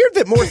 right? Weird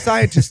that more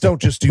scientists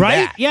don't just do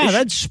right? that. Yeah,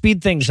 that'd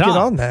speed things up. Get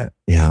on that.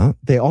 Yeah.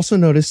 They also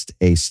noticed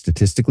a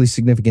statistically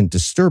significant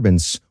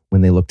disturbance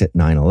when they looked at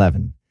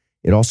 9/11.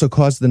 It also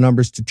caused the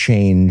numbers to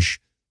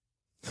change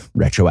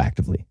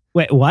retroactively.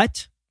 Wait,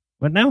 what?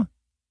 What now?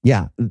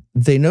 Yeah.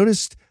 They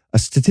noticed a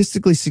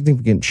statistically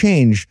significant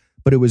change,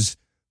 but it was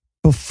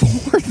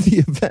before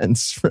the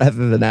events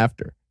rather than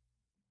after.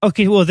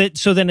 Okay, well,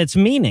 so then it's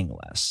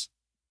meaningless.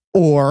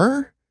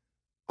 Or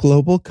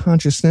global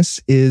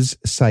consciousness is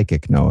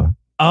psychic, Noah.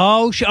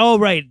 Oh,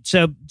 right.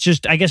 So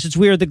just, I guess it's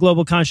weird that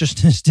global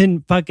consciousness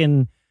didn't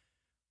fucking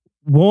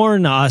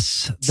warn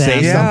us that.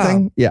 Say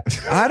something? Yeah.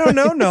 I don't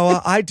know,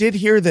 Noah. I did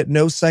hear that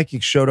no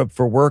psychic showed up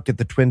for work at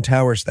the Twin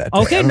Towers that day.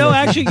 Okay, no,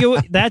 actually,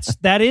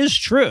 that is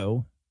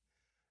true.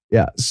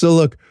 Yeah. So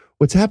look,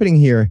 what's happening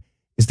here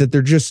is that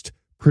they're just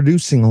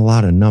producing a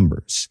lot of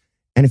numbers.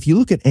 And if you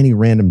look at any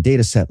random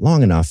data set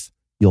long enough,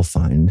 you'll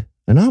find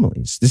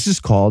anomalies. This is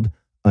called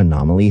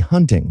anomaly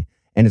hunting.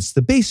 And it's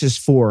the basis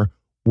for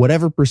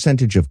whatever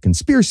percentage of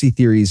conspiracy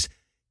theories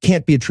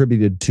can't be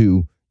attributed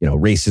to,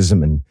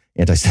 racism and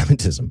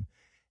anti-Semitism.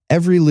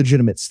 Every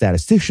legitimate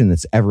statistician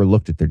that's ever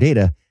looked at their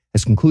data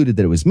has concluded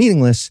that it was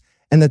meaningless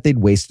and that they'd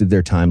wasted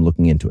their time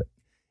looking into it.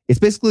 It's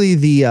basically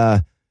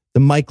the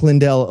Mike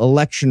Lindell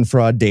election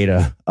fraud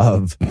data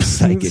of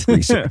psychic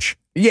research.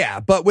 Yeah,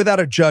 but without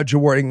a judge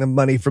awarding them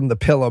money from the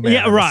pillow man.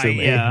 Yeah, I'm right.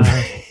 assuming.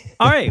 Yeah.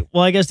 All right.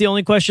 Well, I guess the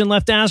only question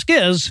left to ask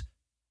is,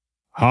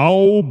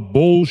 how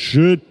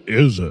bullshit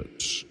is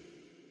it?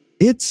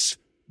 It's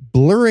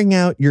blurring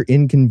out your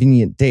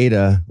inconvenient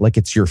data like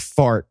it's your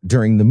fart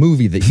during the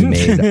movie that you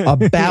made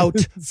about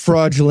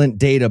fraudulent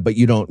data, but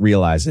you don't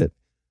realize it.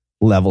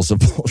 Levels of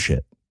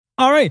bullshit.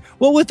 all right.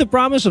 Well, with the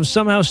promise of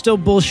somehow still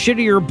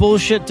bullshittier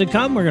bullshit to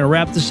come, we're going to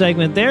wrap the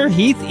segment there.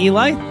 Heath,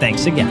 Eli,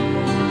 thanks again.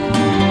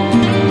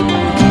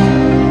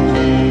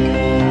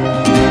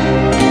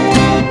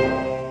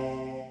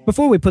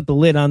 Before we put the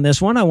lid on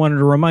this one, I wanted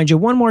to remind you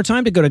one more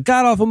time to go to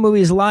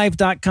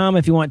GodAwfulMoviesLive.com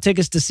if you want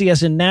tickets to see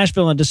us in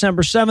Nashville on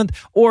December 7th,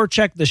 or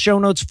check the show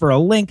notes for a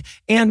link,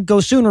 and go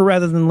sooner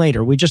rather than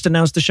later. We just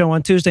announced the show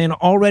on Tuesday, and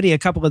already a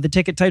couple of the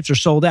ticket types are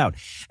sold out.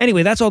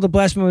 Anyway, that's all the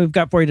blasphemy we've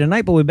got for you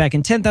tonight, but we'll be back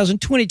in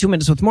 10,022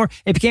 minutes with more.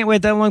 If you can't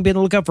wait that long, be on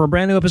the lookout for a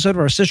brand new episode of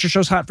our sister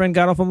show's Hot Friend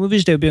God Awful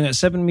Movies, debuting at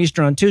 7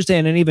 Eastern on Tuesday,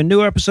 and an even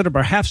newer episode of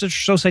our half-sister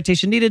show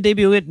Citation Needed,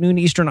 debuting at noon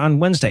Eastern on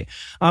Wednesday.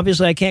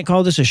 Obviously, I can't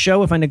call this a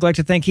show if I neglect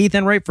to thank Heath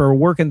Enright for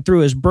working through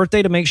his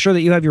birthday to make sure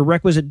that you have your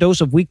requisite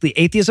dose of weekly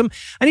atheism.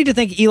 I need to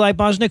thank Eli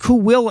Bosnick, who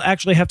will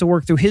actually have to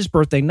work through his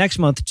birthday next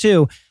month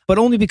too, but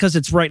only because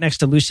it's right next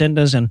to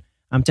Lucinda's, and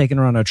I'm taking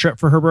her on a trip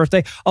for her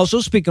birthday. Also,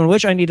 speaking of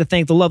which, I need to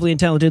thank the lovely and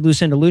talented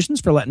Lucinda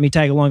Lugeons for letting me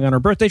tag along on her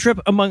birthday trip,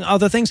 among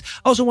other things.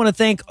 Also want to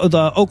thank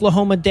the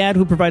Oklahoma dad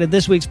who provided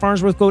this week's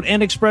Farnsworth quote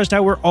and expressed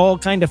how we're all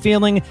kind of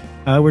feeling.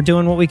 We're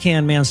doing what we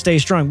can, man. Stay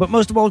strong. But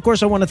most of all, of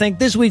course, I want to thank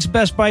this week's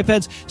Best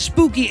Bipeds,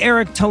 Spooky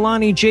Eric,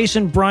 Talani,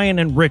 Jason, Brian,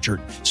 and Richard.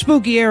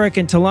 Spooky Eric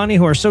and Talani,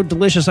 who are so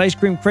delicious ice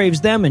cream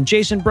craves them, and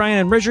Jason, Brian,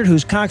 and Richard,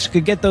 whose cocks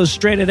could get those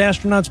straight at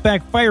astronauts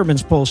back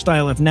fireman's pole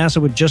style if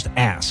NASA would just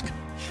ask.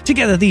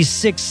 Together, these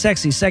 6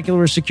 sexy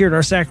secularists secured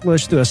our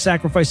sacrilege through a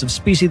sacrifice of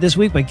specie this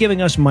week by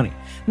giving us money.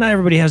 Not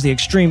everybody has the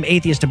extreme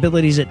atheist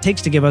abilities it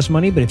takes to give us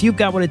money, but if you've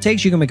got what it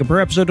takes, you can make a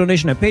per-episode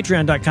donation at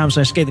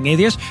patreon.com/Scathing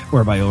Atheist,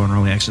 whereby you'll earn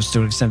early access to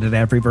an extended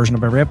ad-free version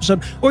of every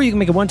episode, or you can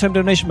make a one-time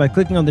donation by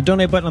clicking on the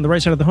donate button on the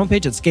right side of the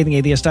homepage at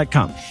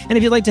ScathingAtheist.com. And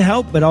if you'd like to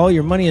help, but all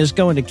your money is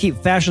going to keep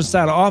fascists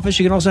out of office,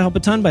 you can also help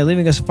a ton by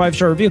leaving us a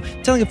 5-star review,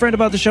 telling a friend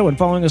about the show, and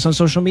following us on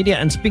social media.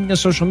 And speaking of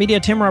social media,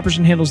 Tim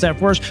Robertson handles that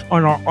for us,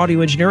 and our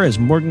audio engineer is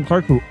Morgan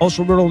Clark, who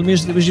also wrote all the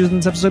music that was used in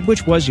this episode,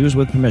 which was used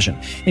with permission.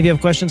 If you have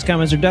questions,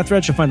 comments, or death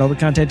threats, you'll find all the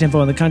contact info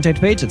on the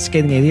contact page at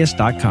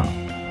ScathingAtheist.com.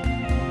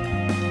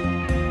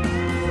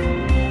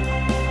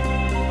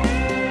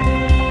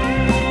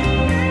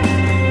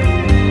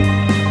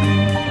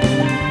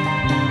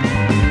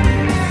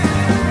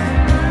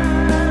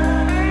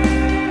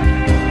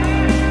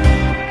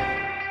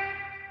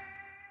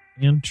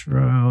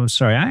 Intro.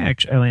 Sorry, I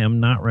actually am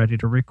not ready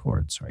to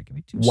record. Sorry, give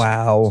me 2 seconds.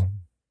 Wow.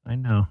 I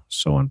know.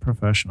 So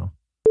unprofessional.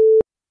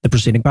 The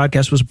preceding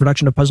podcast was a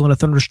production of Puzzle and a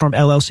Thunderstorm,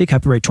 LLC,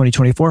 copyright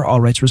 2024, all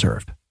rights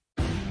reserved.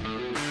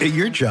 At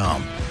your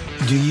job,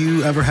 do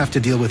you ever have to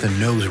deal with a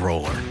nose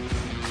roller?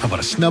 How about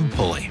a snub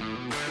pulley?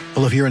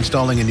 Well, if you're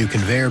installing a new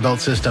conveyor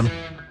belt system,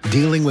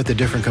 dealing with the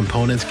different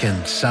components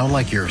can sound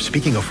like you're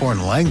speaking a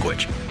foreign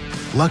language.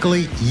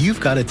 Luckily,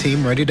 you've got a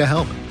team ready to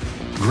help.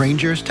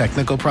 Grainger's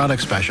technical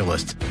product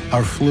specialists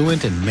are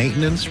fluent in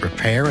maintenance,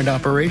 repair, and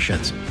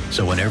operations.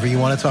 So whenever you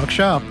want to talk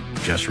shop,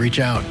 just reach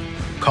out.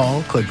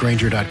 Call, click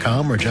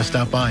Grainger.com, or just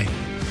stop by.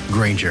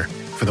 Grainger,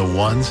 for the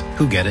ones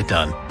who get it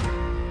done.